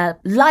teaches that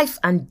life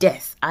and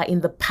death are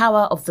in the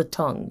power of the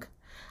tongue.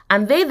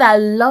 And they that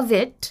love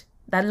it,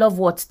 that love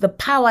what? The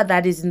power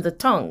that is in the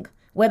tongue,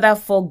 whether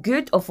for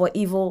good or for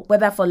evil,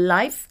 whether for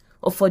life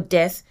or for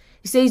death,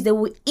 He says they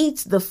will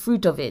eat the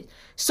fruit of it.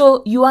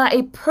 So you are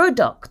a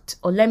product,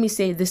 or let me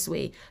say it this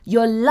way.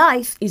 Your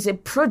life is a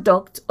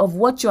product of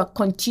what you are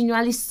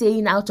continually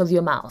saying out of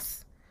your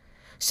mouth.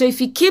 So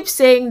if you keep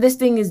saying this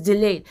thing is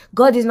delayed,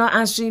 God is not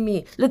answering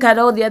me, look at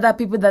all the other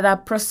people that are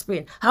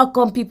prospering, how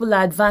come people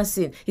are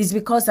advancing? It's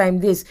because I'm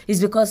this,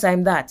 it's because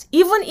I'm that.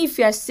 Even if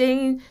you're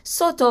saying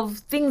sort of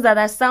things that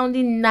are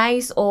sounding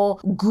nice or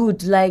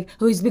good, like,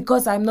 oh, it's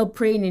because I'm not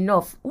praying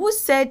enough. Who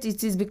said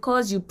it is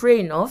because you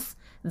pray enough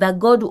that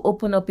God will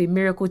open up a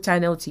miracle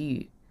channel to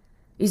you?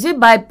 Is it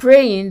by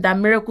praying that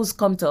miracles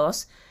come to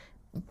us?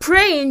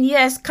 Praying,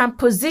 yes, can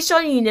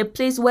position you in a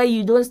place where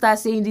you don't start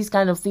saying these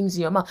kind of things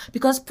in your mouth.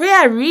 Because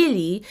prayer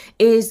really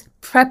is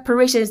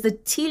preparation, it's the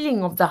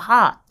tilling of the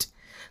heart.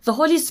 The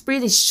Holy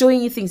Spirit is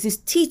showing you things. He's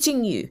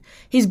teaching you.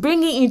 He's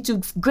bringing you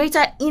into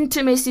greater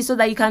intimacy so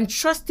that you can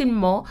trust Him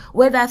more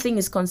where that thing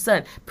is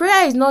concerned.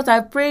 Prayer is not,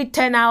 I've prayed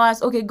 10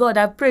 hours. Okay, God,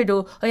 I've prayed.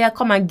 Oh yeah,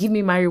 come and give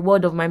me my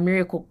reward of my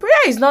miracle.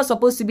 Prayer is not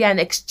supposed to be an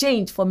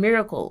exchange for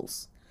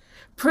miracles.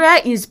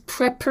 Prayer is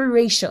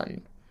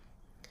preparation.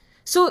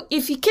 So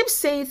if you keep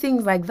saying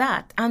things like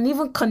that and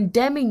even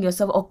condemning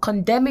yourself or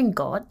condemning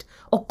God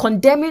or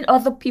condemning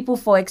other people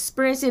for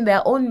experiencing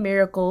their own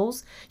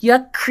miracles,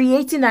 you're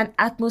creating an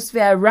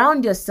atmosphere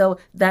around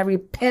yourself that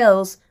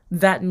repels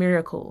that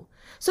miracle.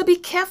 So be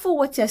careful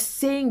what you're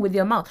saying with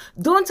your mouth.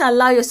 Don't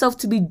allow yourself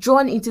to be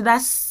drawn into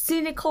that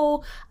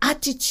cynical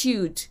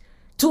attitude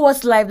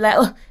towards life. Like,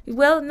 oh,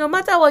 well, no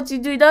matter what you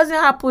do, it doesn't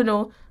happen.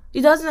 No,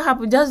 it doesn't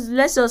happen.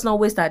 Let's just not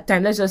waste our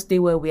time. Let's just stay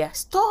where we are.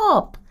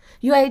 Stop.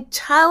 You are a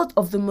child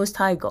of the Most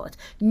High God.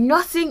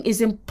 Nothing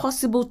is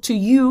impossible to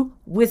you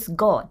with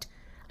God.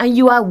 And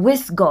you are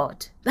with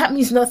God. That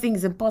means nothing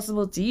is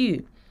impossible to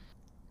you.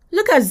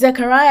 Look at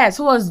Zacharias,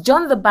 who was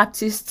John the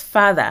Baptist's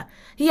father.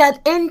 He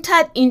had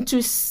entered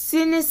into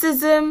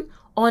cynicism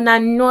on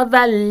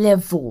another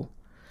level.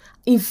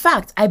 In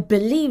fact, I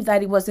believe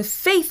that it was the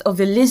faith of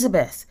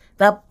Elizabeth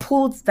that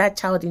pulled that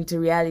child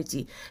into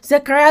reality.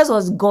 Zacharias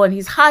was gone.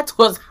 His heart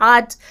was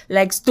hard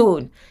like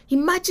stone.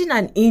 Imagine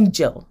an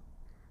angel.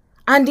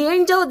 And the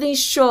angel didn't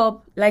show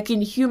up like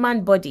in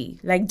human body,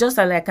 like just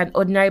like an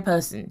ordinary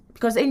person.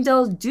 Because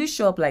angels do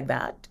show up like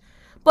that.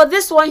 But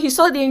this one, he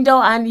saw the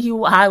angel and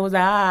I was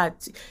like,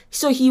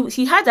 so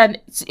he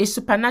had a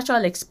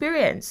supernatural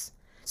experience.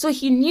 So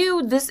he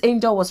knew this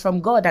angel was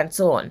from God and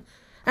so on.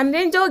 And the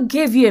angel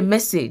gave you a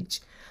message.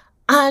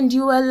 And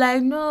you were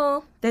like,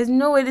 no, there's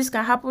no way this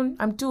can happen.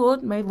 I'm too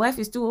old. My wife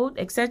is too old,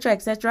 etc.,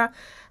 etc.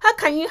 How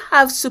can you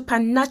have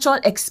supernatural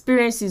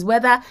experiences,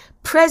 whether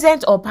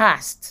present or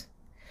past?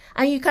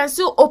 And you can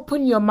still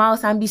open your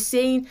mouth and be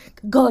saying,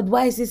 God,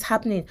 why is this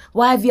happening?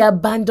 Why have you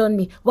abandoned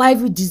me? Why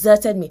have you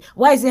deserted me?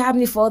 Why is it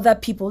happening for other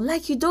people?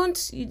 Like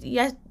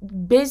you're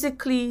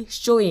basically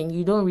showing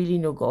you don't really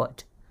know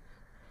God.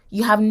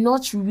 You have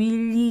not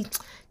really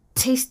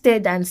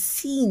tasted and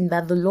seen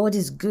that the Lord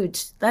is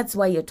good. That's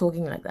why you're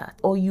talking like that.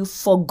 Or you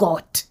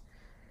forgot.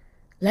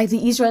 Like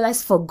the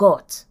Israelites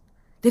forgot.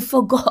 They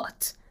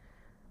forgot.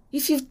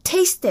 If you've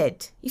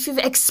tasted, if you've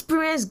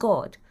experienced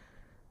God,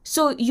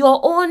 so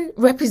your own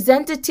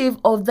representative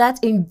of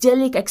that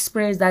angelic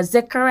experience that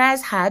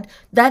Zacharias had,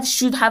 that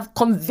should have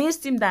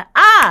convinced him that,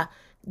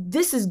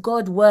 this is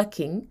God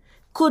working,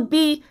 could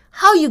be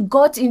how you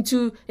got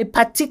into a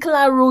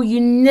particular role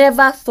you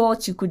never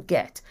thought you could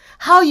get.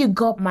 How you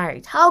got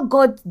married, how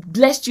God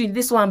blessed you in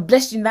this one,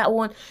 blessed you in that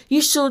one.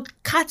 You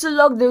should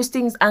catalog those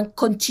things and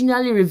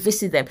continually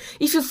revisit them.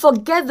 If you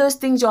forget those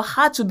things, your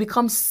heart will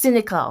become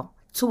cynical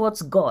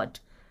towards God.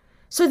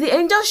 So the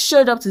angel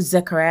showed up to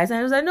Zacharias and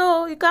he was like,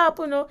 no, it can't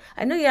happen. No.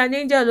 I know you're an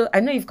angel. I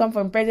know you've come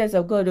from the presence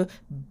of God,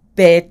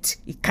 but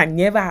it can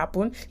never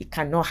happen. It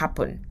cannot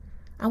happen.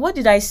 And what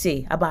did I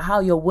say about how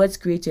your words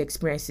create your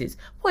experiences?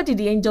 What did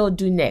the angel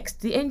do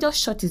next? The angel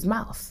shut his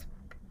mouth.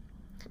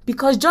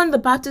 Because John the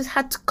Baptist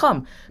had to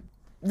come.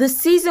 The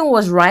season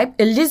was ripe.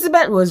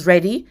 Elizabeth was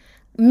ready.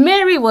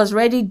 Mary was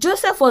ready.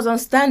 Joseph was on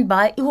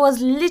standby. It was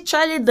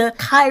literally the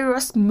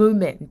Kairos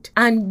moment.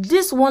 And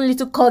this one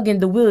little cog in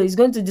the wheel is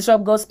going to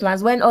disrupt God's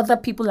plans when other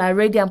people are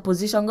ready and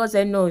positioned. God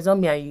said, no, it's not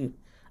me and you.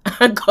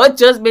 And God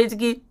just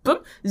basically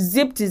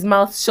zipped his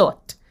mouth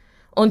shut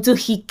until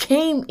he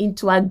came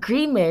into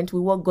agreement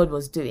with what God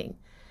was doing.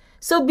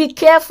 So be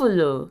careful,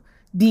 though.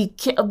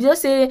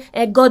 Just say,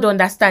 God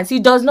understands. He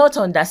does not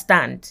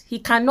understand. He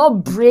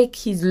cannot break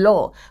his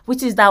law,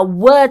 which is that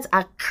words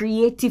are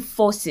creative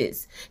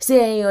forces.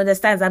 Say, he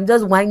understands. I'm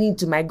just whining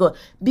to my God.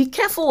 Be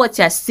careful what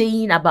you're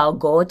saying about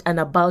God and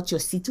about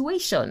your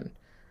situation.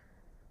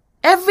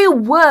 Every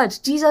word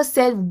Jesus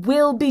said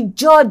will be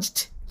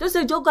judged. Don't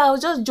say, joke, I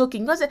was just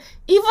joking. God said,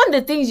 even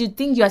the things you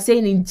think you are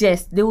saying in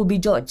jest, they will be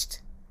judged.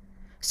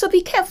 So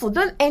be careful.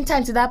 Don't enter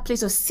into that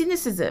place of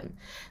cynicism.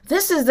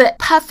 This is the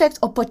perfect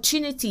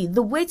opportunity.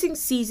 The waiting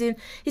season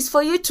is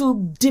for you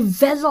to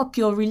develop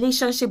your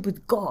relationship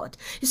with God.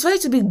 It's for you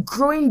to be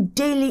growing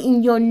daily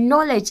in your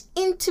knowledge,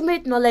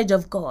 intimate knowledge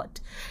of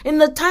God. In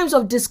the times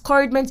of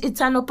discouragement,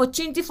 it's an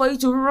opportunity for you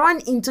to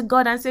run into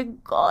God and say,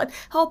 God,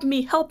 help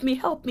me, help me,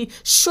 help me,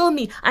 show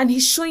me. And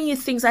he's showing you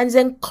things and he's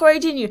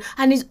encouraging you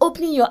and he's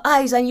opening your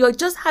eyes and you're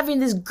just having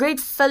this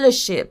great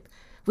fellowship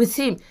with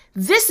him.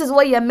 This is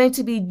what you're meant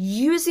to be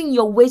using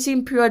your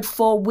waiting period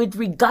for with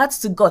regards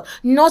to God,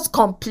 not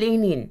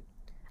complaining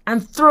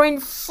and throwing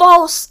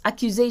false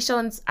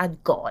accusations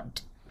at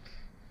God.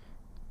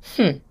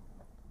 The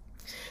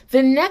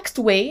next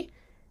way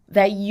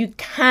that you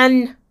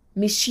can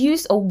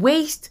misuse or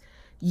waste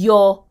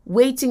your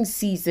waiting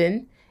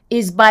season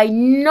is by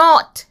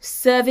not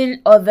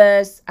serving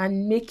others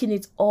and making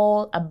it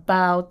all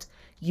about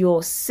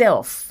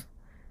yourself.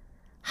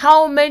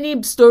 How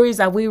many stories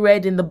have we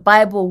read in the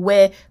Bible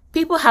where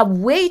people have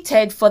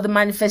waited for the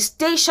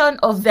manifestation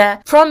of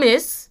their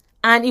promise,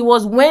 and it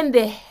was when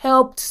they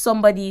helped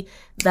somebody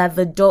that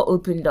the door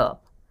opened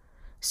up?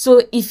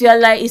 So if you're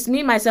like, it's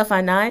me, myself,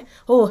 and I,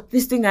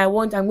 this thing I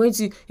want, I'm going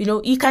to,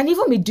 you can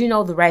even be doing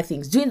all the right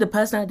things, doing the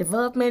personal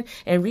development,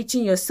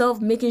 enriching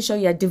yourself, making sure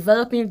you're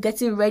developing,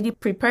 getting ready,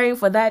 preparing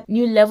for that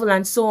new level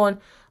and so on.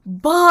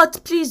 But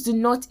please do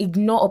not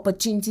ignore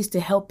opportunities to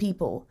help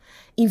people.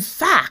 In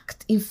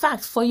fact,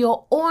 for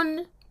your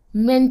own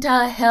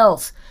mental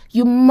health,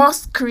 you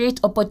must create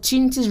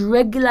opportunities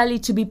regularly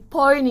to be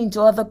pouring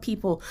into other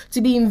people, to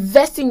be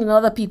investing in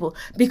other people,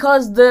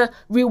 because the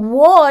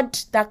reward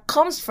that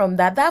comes from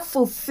that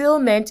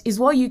fulfillment is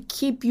what you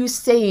keep you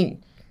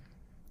sane.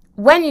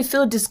 When you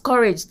feel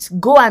discouraged,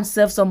 go and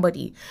serve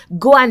somebody,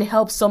 go and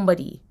help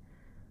somebody.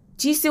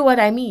 Do you see what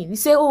I mean? You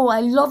say,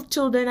 I love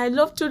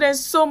children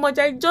so much,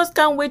 I just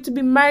can't wait to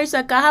be married so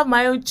I can have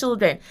my own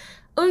children.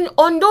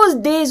 On those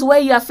days where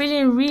you are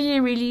feeling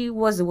really, really,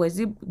 was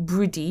it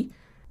broody,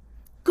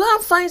 go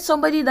and find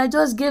somebody that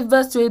just gave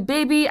birth to a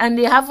baby and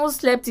they haven't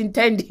slept in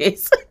 10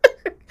 days.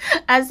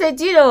 And say,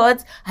 do you know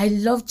what? I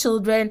love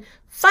children.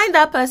 Find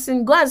that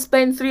person, go and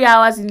spend 3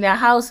 hours in their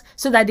house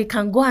so that they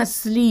can go and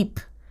sleep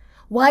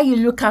while you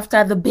look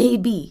after the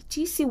baby.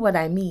 Do you see what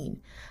I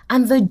mean?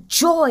 And the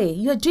joy,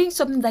 you're doing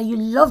something that you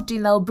love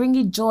doing that will bring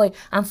you joy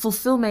and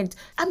fulfillment.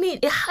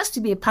 It has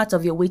to be a part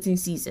of your waiting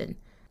season.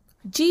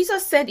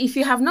 Jesus said, if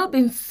you have not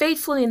been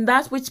faithful in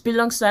that which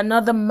belongs to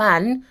another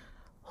man,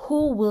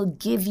 who will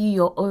give you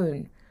your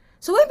own?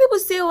 So when people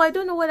say, I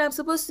don't know what I'm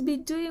supposed to be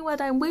doing,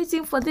 what I'm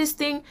waiting for this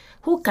thing,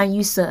 who can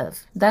you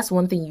serve? That's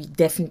one thing you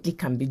definitely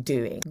can be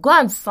doing. Go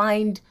and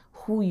find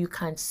who you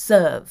can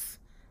serve.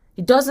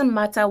 It doesn't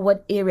matter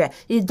what area.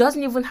 It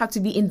doesn't even have to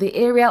be in the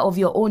area of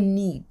your own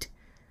need.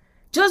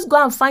 Just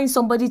go and find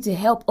somebody to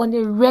help on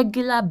a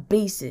regular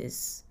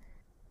basis.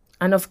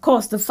 And of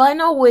course, the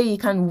final way you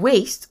can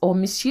waste or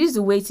misuse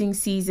the waiting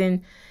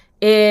season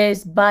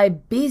is by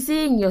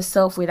busying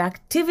yourself with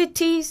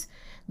activities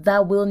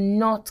that will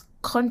not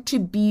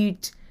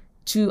contribute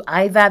to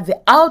either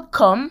the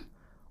outcome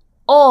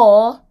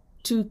or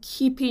to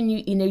keeping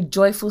you in a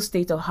joyful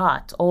state of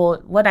heart. Or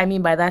what I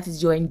mean by that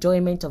is your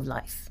enjoyment of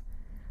life.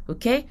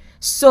 Okay?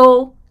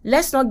 So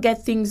let's not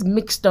get things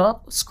mixed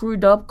up,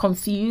 screwed up,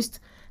 confused.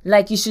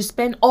 Like you should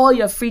spend all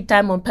your free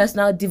time on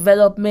personal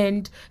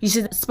development. You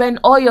should spend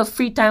all your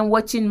free time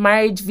watching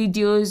marriage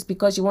videos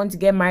because you want to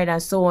get married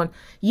and so on.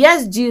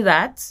 Yes, do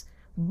that.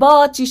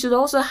 But you should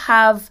also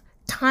have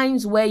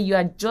times where you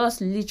are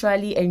just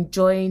literally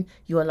enjoying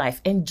your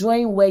life,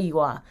 enjoying where you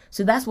are.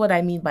 So that's what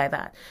I mean by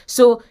that.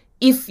 So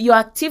if your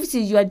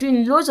activities, you are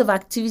doing loads of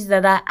activities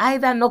that are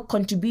either not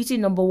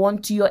contributing, number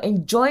one, to your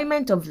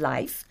enjoyment of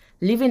life,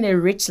 living a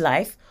rich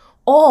life,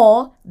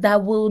 or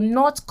that will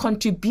not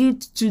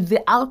contribute to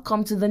the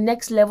outcome, to the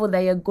next level that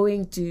you're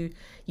going to,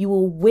 you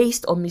will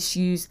waste or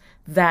misuse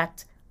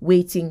that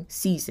waiting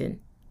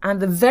season. And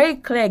the very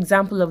clear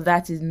example of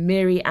that is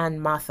Mary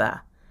and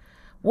Martha.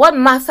 What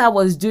Martha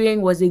was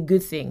doing was a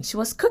good thing. She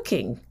was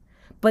cooking,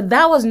 but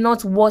that was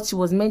not what she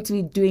was meant to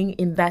be doing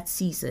in that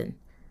season.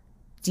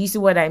 Do you see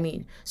what I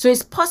mean? So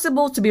it's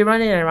possible to be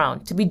running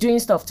around, to be doing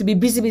stuff, to be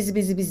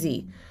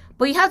busy.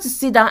 But you have to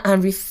sit down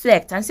and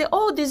reflect and say,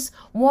 these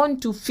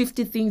 1 to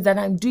 50 things that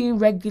I'm doing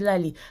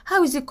regularly,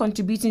 how is it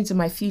contributing to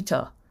my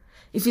future?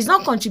 If it's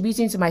not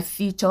contributing to my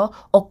future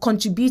or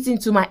contributing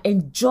to my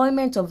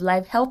enjoyment of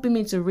life, helping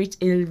me to reach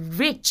a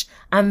rich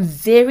and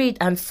varied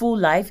and full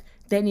life,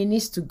 then it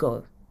needs to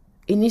go.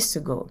 It needs to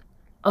go.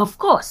 Of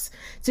course,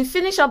 to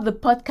finish up the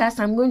podcast,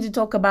 I'm going to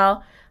talk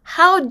about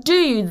how do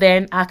you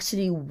then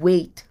actually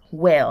wait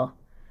well?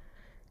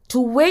 To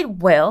wait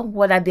well,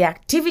 what are the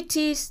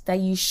activities that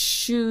you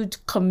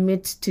should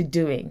commit to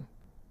doing?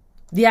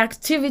 The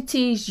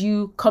activities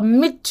you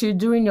commit to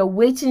during your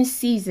waiting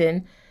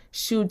season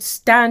should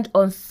stand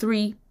on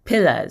 3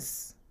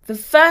 pillars. The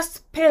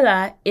first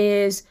pillar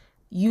is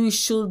you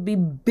should be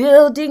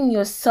building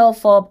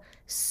yourself up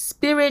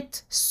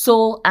spirit,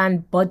 soul,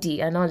 and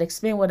body. And I'll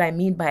explain what I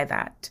mean by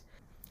that.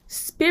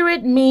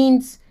 Spirit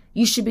means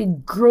you should be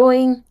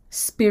growing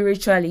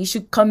spiritually. You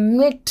should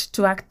commit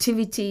to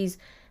activities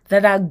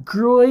that are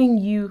growing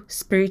you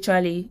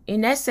spiritually.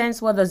 In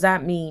essence, what does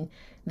that mean?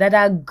 That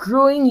are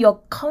growing your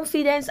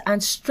confidence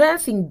and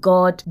strength in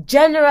God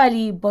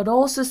generally, but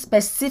also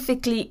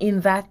specifically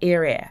in that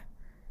area.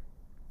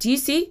 Do you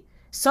see?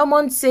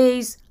 Someone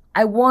says,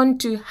 I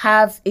want to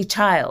have a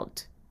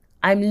child.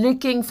 I'm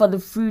looking for the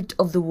fruit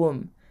of the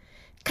womb.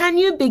 Can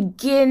you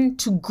begin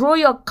to grow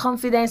your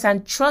confidence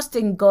and trust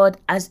in God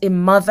as a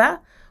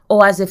mother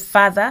or as a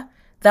father,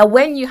 that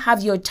when you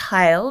have your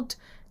child,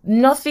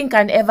 Nothing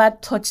can ever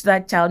touch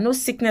that child. No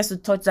sickness will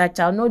touch that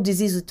child. No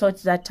disease will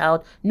touch that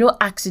child. No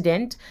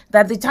accident.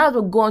 That the child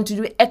will go on to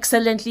do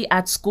excellently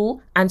at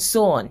school and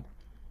so on.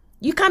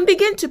 You can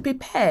begin to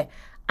prepare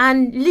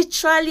and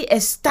literally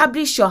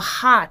establish your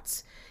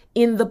heart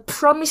in the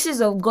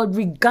promises of God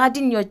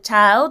regarding your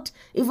child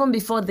even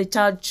before the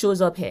child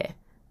shows up here.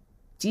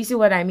 Do you see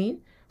what I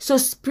mean? So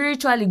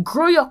spiritually,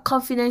 grow your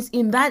confidence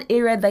in that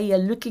area that you're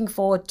looking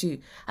forward to,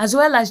 as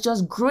well as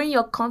just growing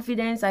your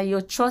confidence and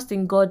your trust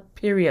in God,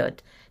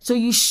 period. So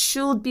you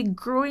should be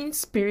growing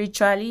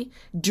spiritually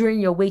during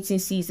your waiting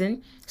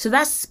season. So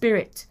that's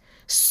spirit.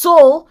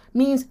 Soul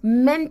means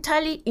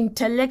mentally,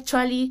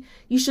 intellectually,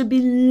 you should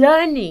be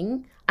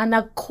learning and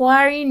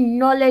acquiring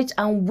knowledge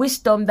and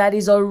wisdom that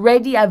is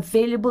already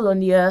available on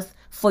the earth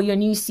for your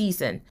new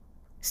season.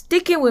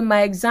 Sticking with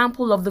my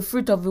example of the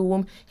fruit of the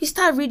womb, you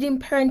start reading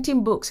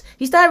parenting books.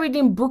 You start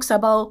reading books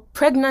about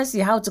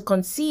pregnancy, how to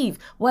conceive,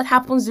 what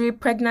happens during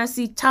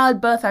pregnancy,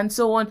 childbirth, and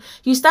so on.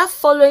 You start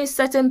following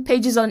certain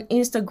pages on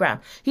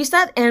Instagram. You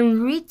start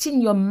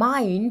enriching your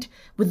mind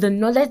with the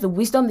knowledge, the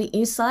wisdom, the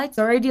insights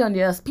already on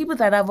the earth. People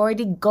that have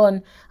already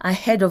gone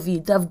ahead of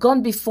you, that have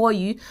gone before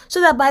you, so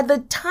that by the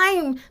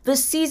time the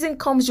season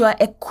comes, you are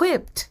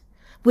equipped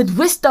with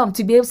wisdom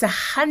to be able to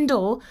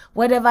handle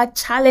whatever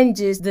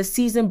challenges the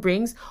season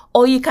brings,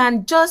 or you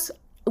can just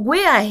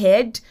way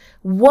ahead,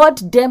 ward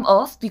them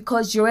off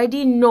because you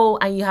already know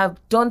and you have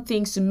done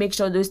things to make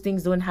sure those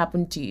things don't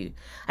happen to you.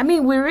 I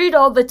mean, we read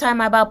all the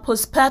time about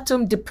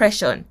postpartum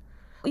depression.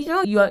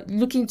 You are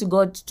looking to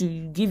God to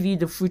give you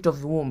the fruit of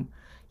the womb,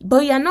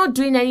 but you are not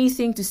doing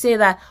anything to say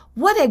that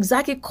what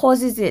exactly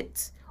causes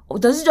it.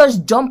 Does it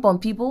just jump on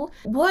people?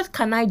 What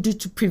can I do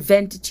to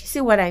prevent it? You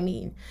see what I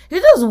mean? You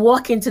just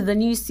walk into the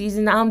new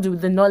season armed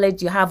with the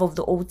knowledge you have of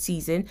the old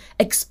season.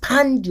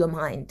 Expand your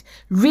mind.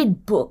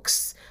 Read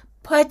books.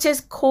 Purchase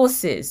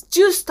courses.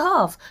 Do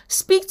stuff.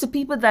 Speak to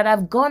people that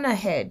have gone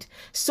ahead.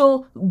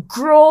 So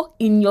grow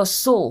in your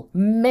soul,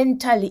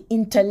 mentally,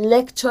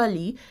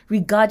 intellectually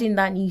regarding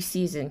that new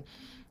season.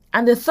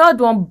 And the third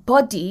one,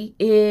 body,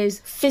 is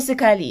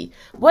physically.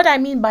 What I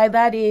mean by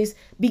that is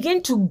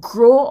begin to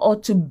grow or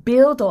to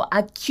build or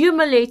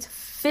accumulate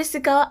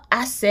physical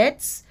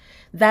assets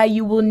that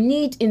you will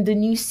need in the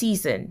new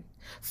season.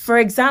 For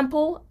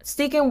example,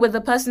 sticking with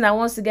the person that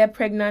wants to get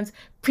pregnant,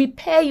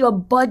 prepare your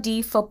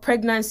body for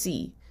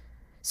pregnancy.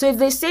 So if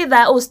they say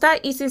that, start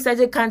eating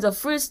certain kinds of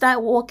fruits,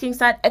 start walking,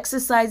 start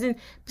exercising,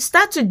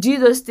 start to do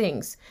those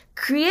things.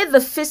 Create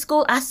the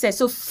physical assets.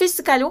 So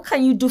physically, what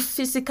can you do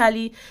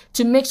physically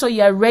to make sure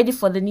you are ready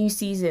for the new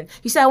season?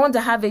 You say, I want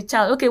to have a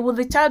child. Okay, will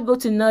the child go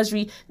to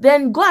nursery?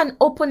 Then go and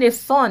open a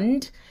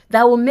fund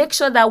that will make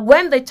sure that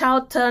when the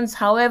child turns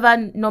however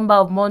number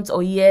of months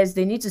or years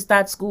they need to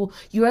start school,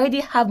 you already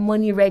have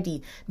money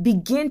ready.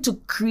 Begin to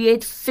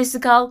create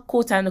physical,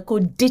 quote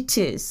unquote,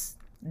 ditches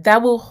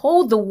that will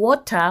hold the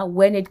water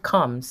when it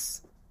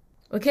comes.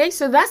 Okay,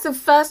 so that's the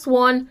first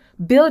one.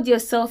 Build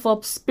yourself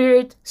up,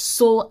 spirit,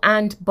 soul,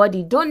 and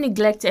body. Don't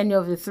neglect any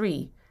of the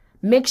three.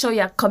 Make sure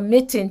you're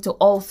committing to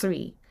all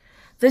three.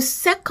 The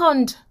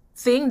second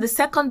thing, the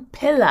second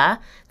pillar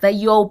that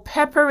your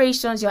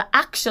preparations, your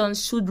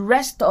actions should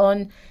rest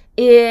on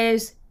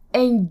is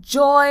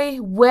enjoy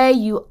where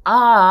you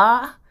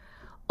are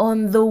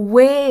on the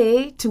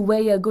way to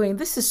where you're going.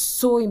 This is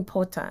so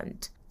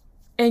important.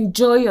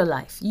 Enjoy your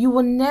life. You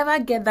will never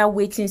get that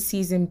waiting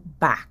season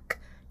back.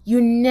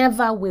 You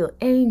never will.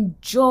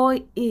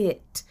 Enjoy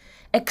it.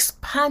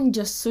 Expand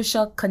your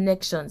social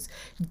connections.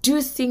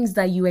 Do things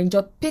that you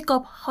enjoy. Pick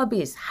up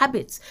hobbies,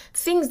 habits,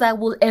 things that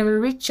will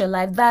enrich your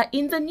life that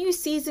in the new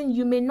season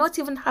you may not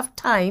even have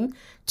time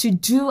to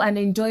do and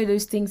enjoy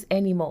those things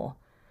anymore.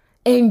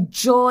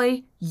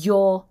 Enjoy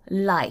your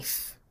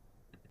life.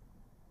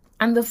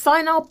 And the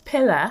final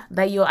pillar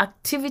that your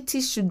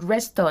activities should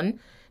rest on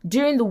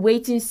during the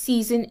waiting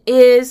season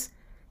is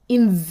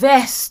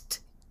invest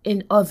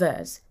in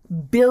others.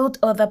 Build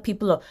other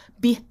people up.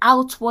 Be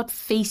outward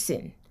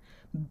facing.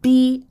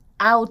 Be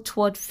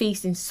outward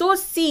facing. Sow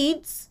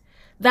seeds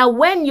that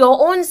when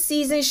your own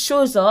season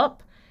shows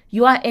up,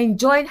 you are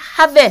enjoying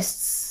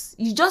harvests.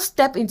 You just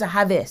step into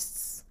harvests.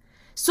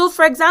 So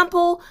for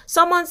example,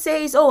 someone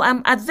says,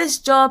 I'm at this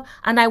job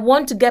and I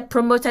want to get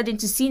promoted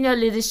into senior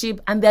leadership,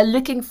 and they're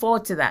looking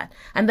forward to that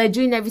and they're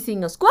doing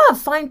everything else. Go and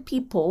find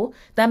people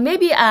that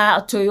maybe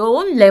are to your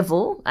own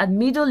level at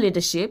middle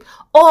leadership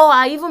or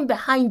are even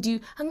behind you,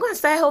 and go and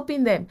start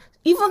helping them.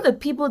 Even the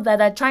people that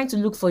are trying to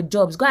look for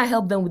jobs, go and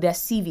help them with their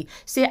CV.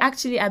 Say,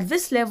 actually, at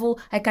this level,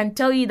 I can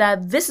tell you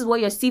that this is what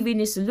your CV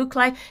needs to look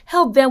like.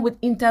 Help them with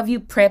interview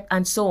prep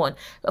and so on.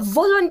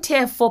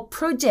 Volunteer for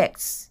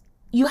projects.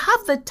 You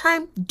have the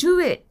time, do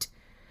it.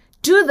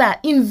 Do that.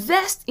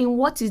 Invest in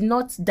what is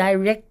not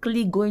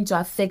directly going to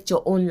affect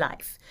your own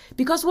life.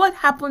 Because what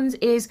happens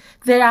is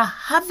there are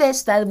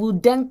harvests that will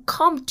then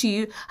come to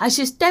you as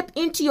you step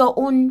into your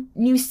own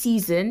new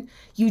season.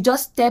 You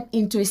just step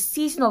into a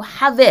season of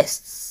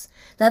harvests.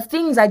 That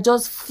things are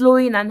just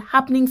flowing and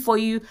happening for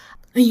you.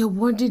 And you're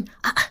wondering,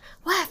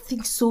 why are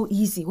things so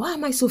easy? Why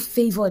am I so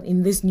favored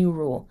in this new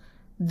role?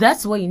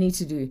 That's what you need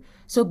to do.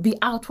 So be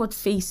outward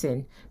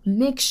facing.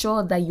 Make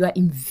sure that you are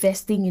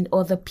investing in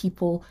other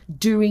people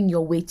during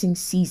your waiting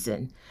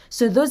season.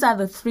 So those are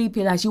the 3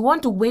 pillars. You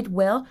want to wait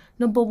well.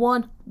 Number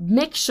 1,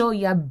 make sure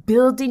you are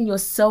building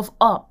yourself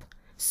up.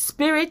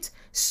 Spirit,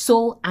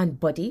 soul, and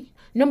body.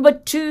 Number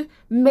 2,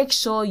 make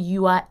sure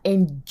you are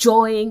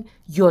enjoying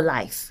your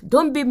life.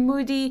 Don't be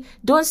moody.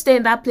 Don't stay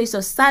in that place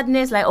of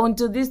sadness, like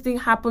until this thing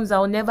happens,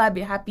 I'll never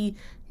be happy.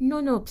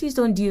 No, please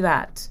don't do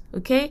that.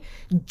 Okay?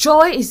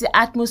 Joy is the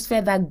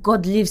atmosphere that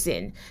God lives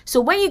in.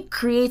 So when you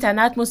create an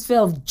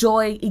atmosphere of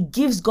joy, it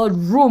gives God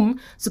room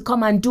to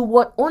come and do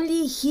what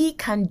only He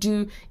can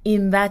do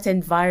in that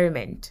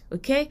environment.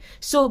 Okay?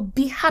 So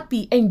be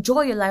happy,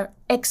 enjoy your life,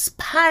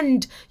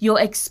 expand your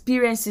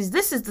experiences.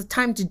 This is the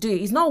time to do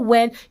it. It's not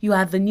when you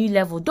are at the new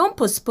level. Don't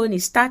postpone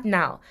it. Start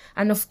now.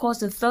 And of course,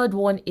 the third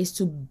one is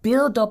to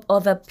build up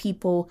other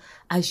people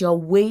as you're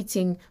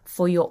waiting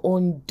for your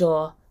own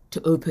door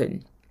to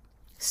open.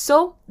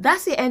 So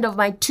that's the end of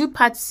my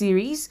 2-part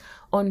series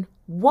on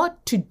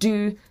what to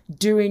do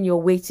during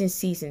your waiting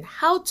season,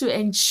 how to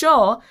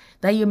ensure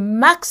that you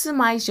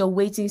maximize your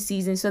waiting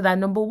season so that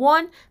number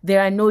 1, there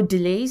are no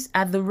delays.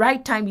 At the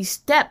right time, you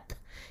step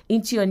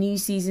into your new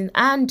season.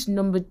 And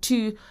number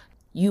 2,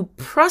 you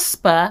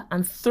prosper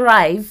and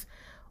thrive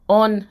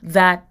on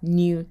that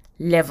new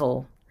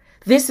level.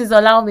 This is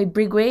Olaume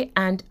Brigwe,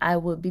 and I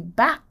will be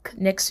back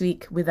next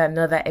week with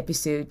another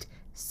episode.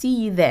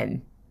 See you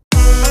then.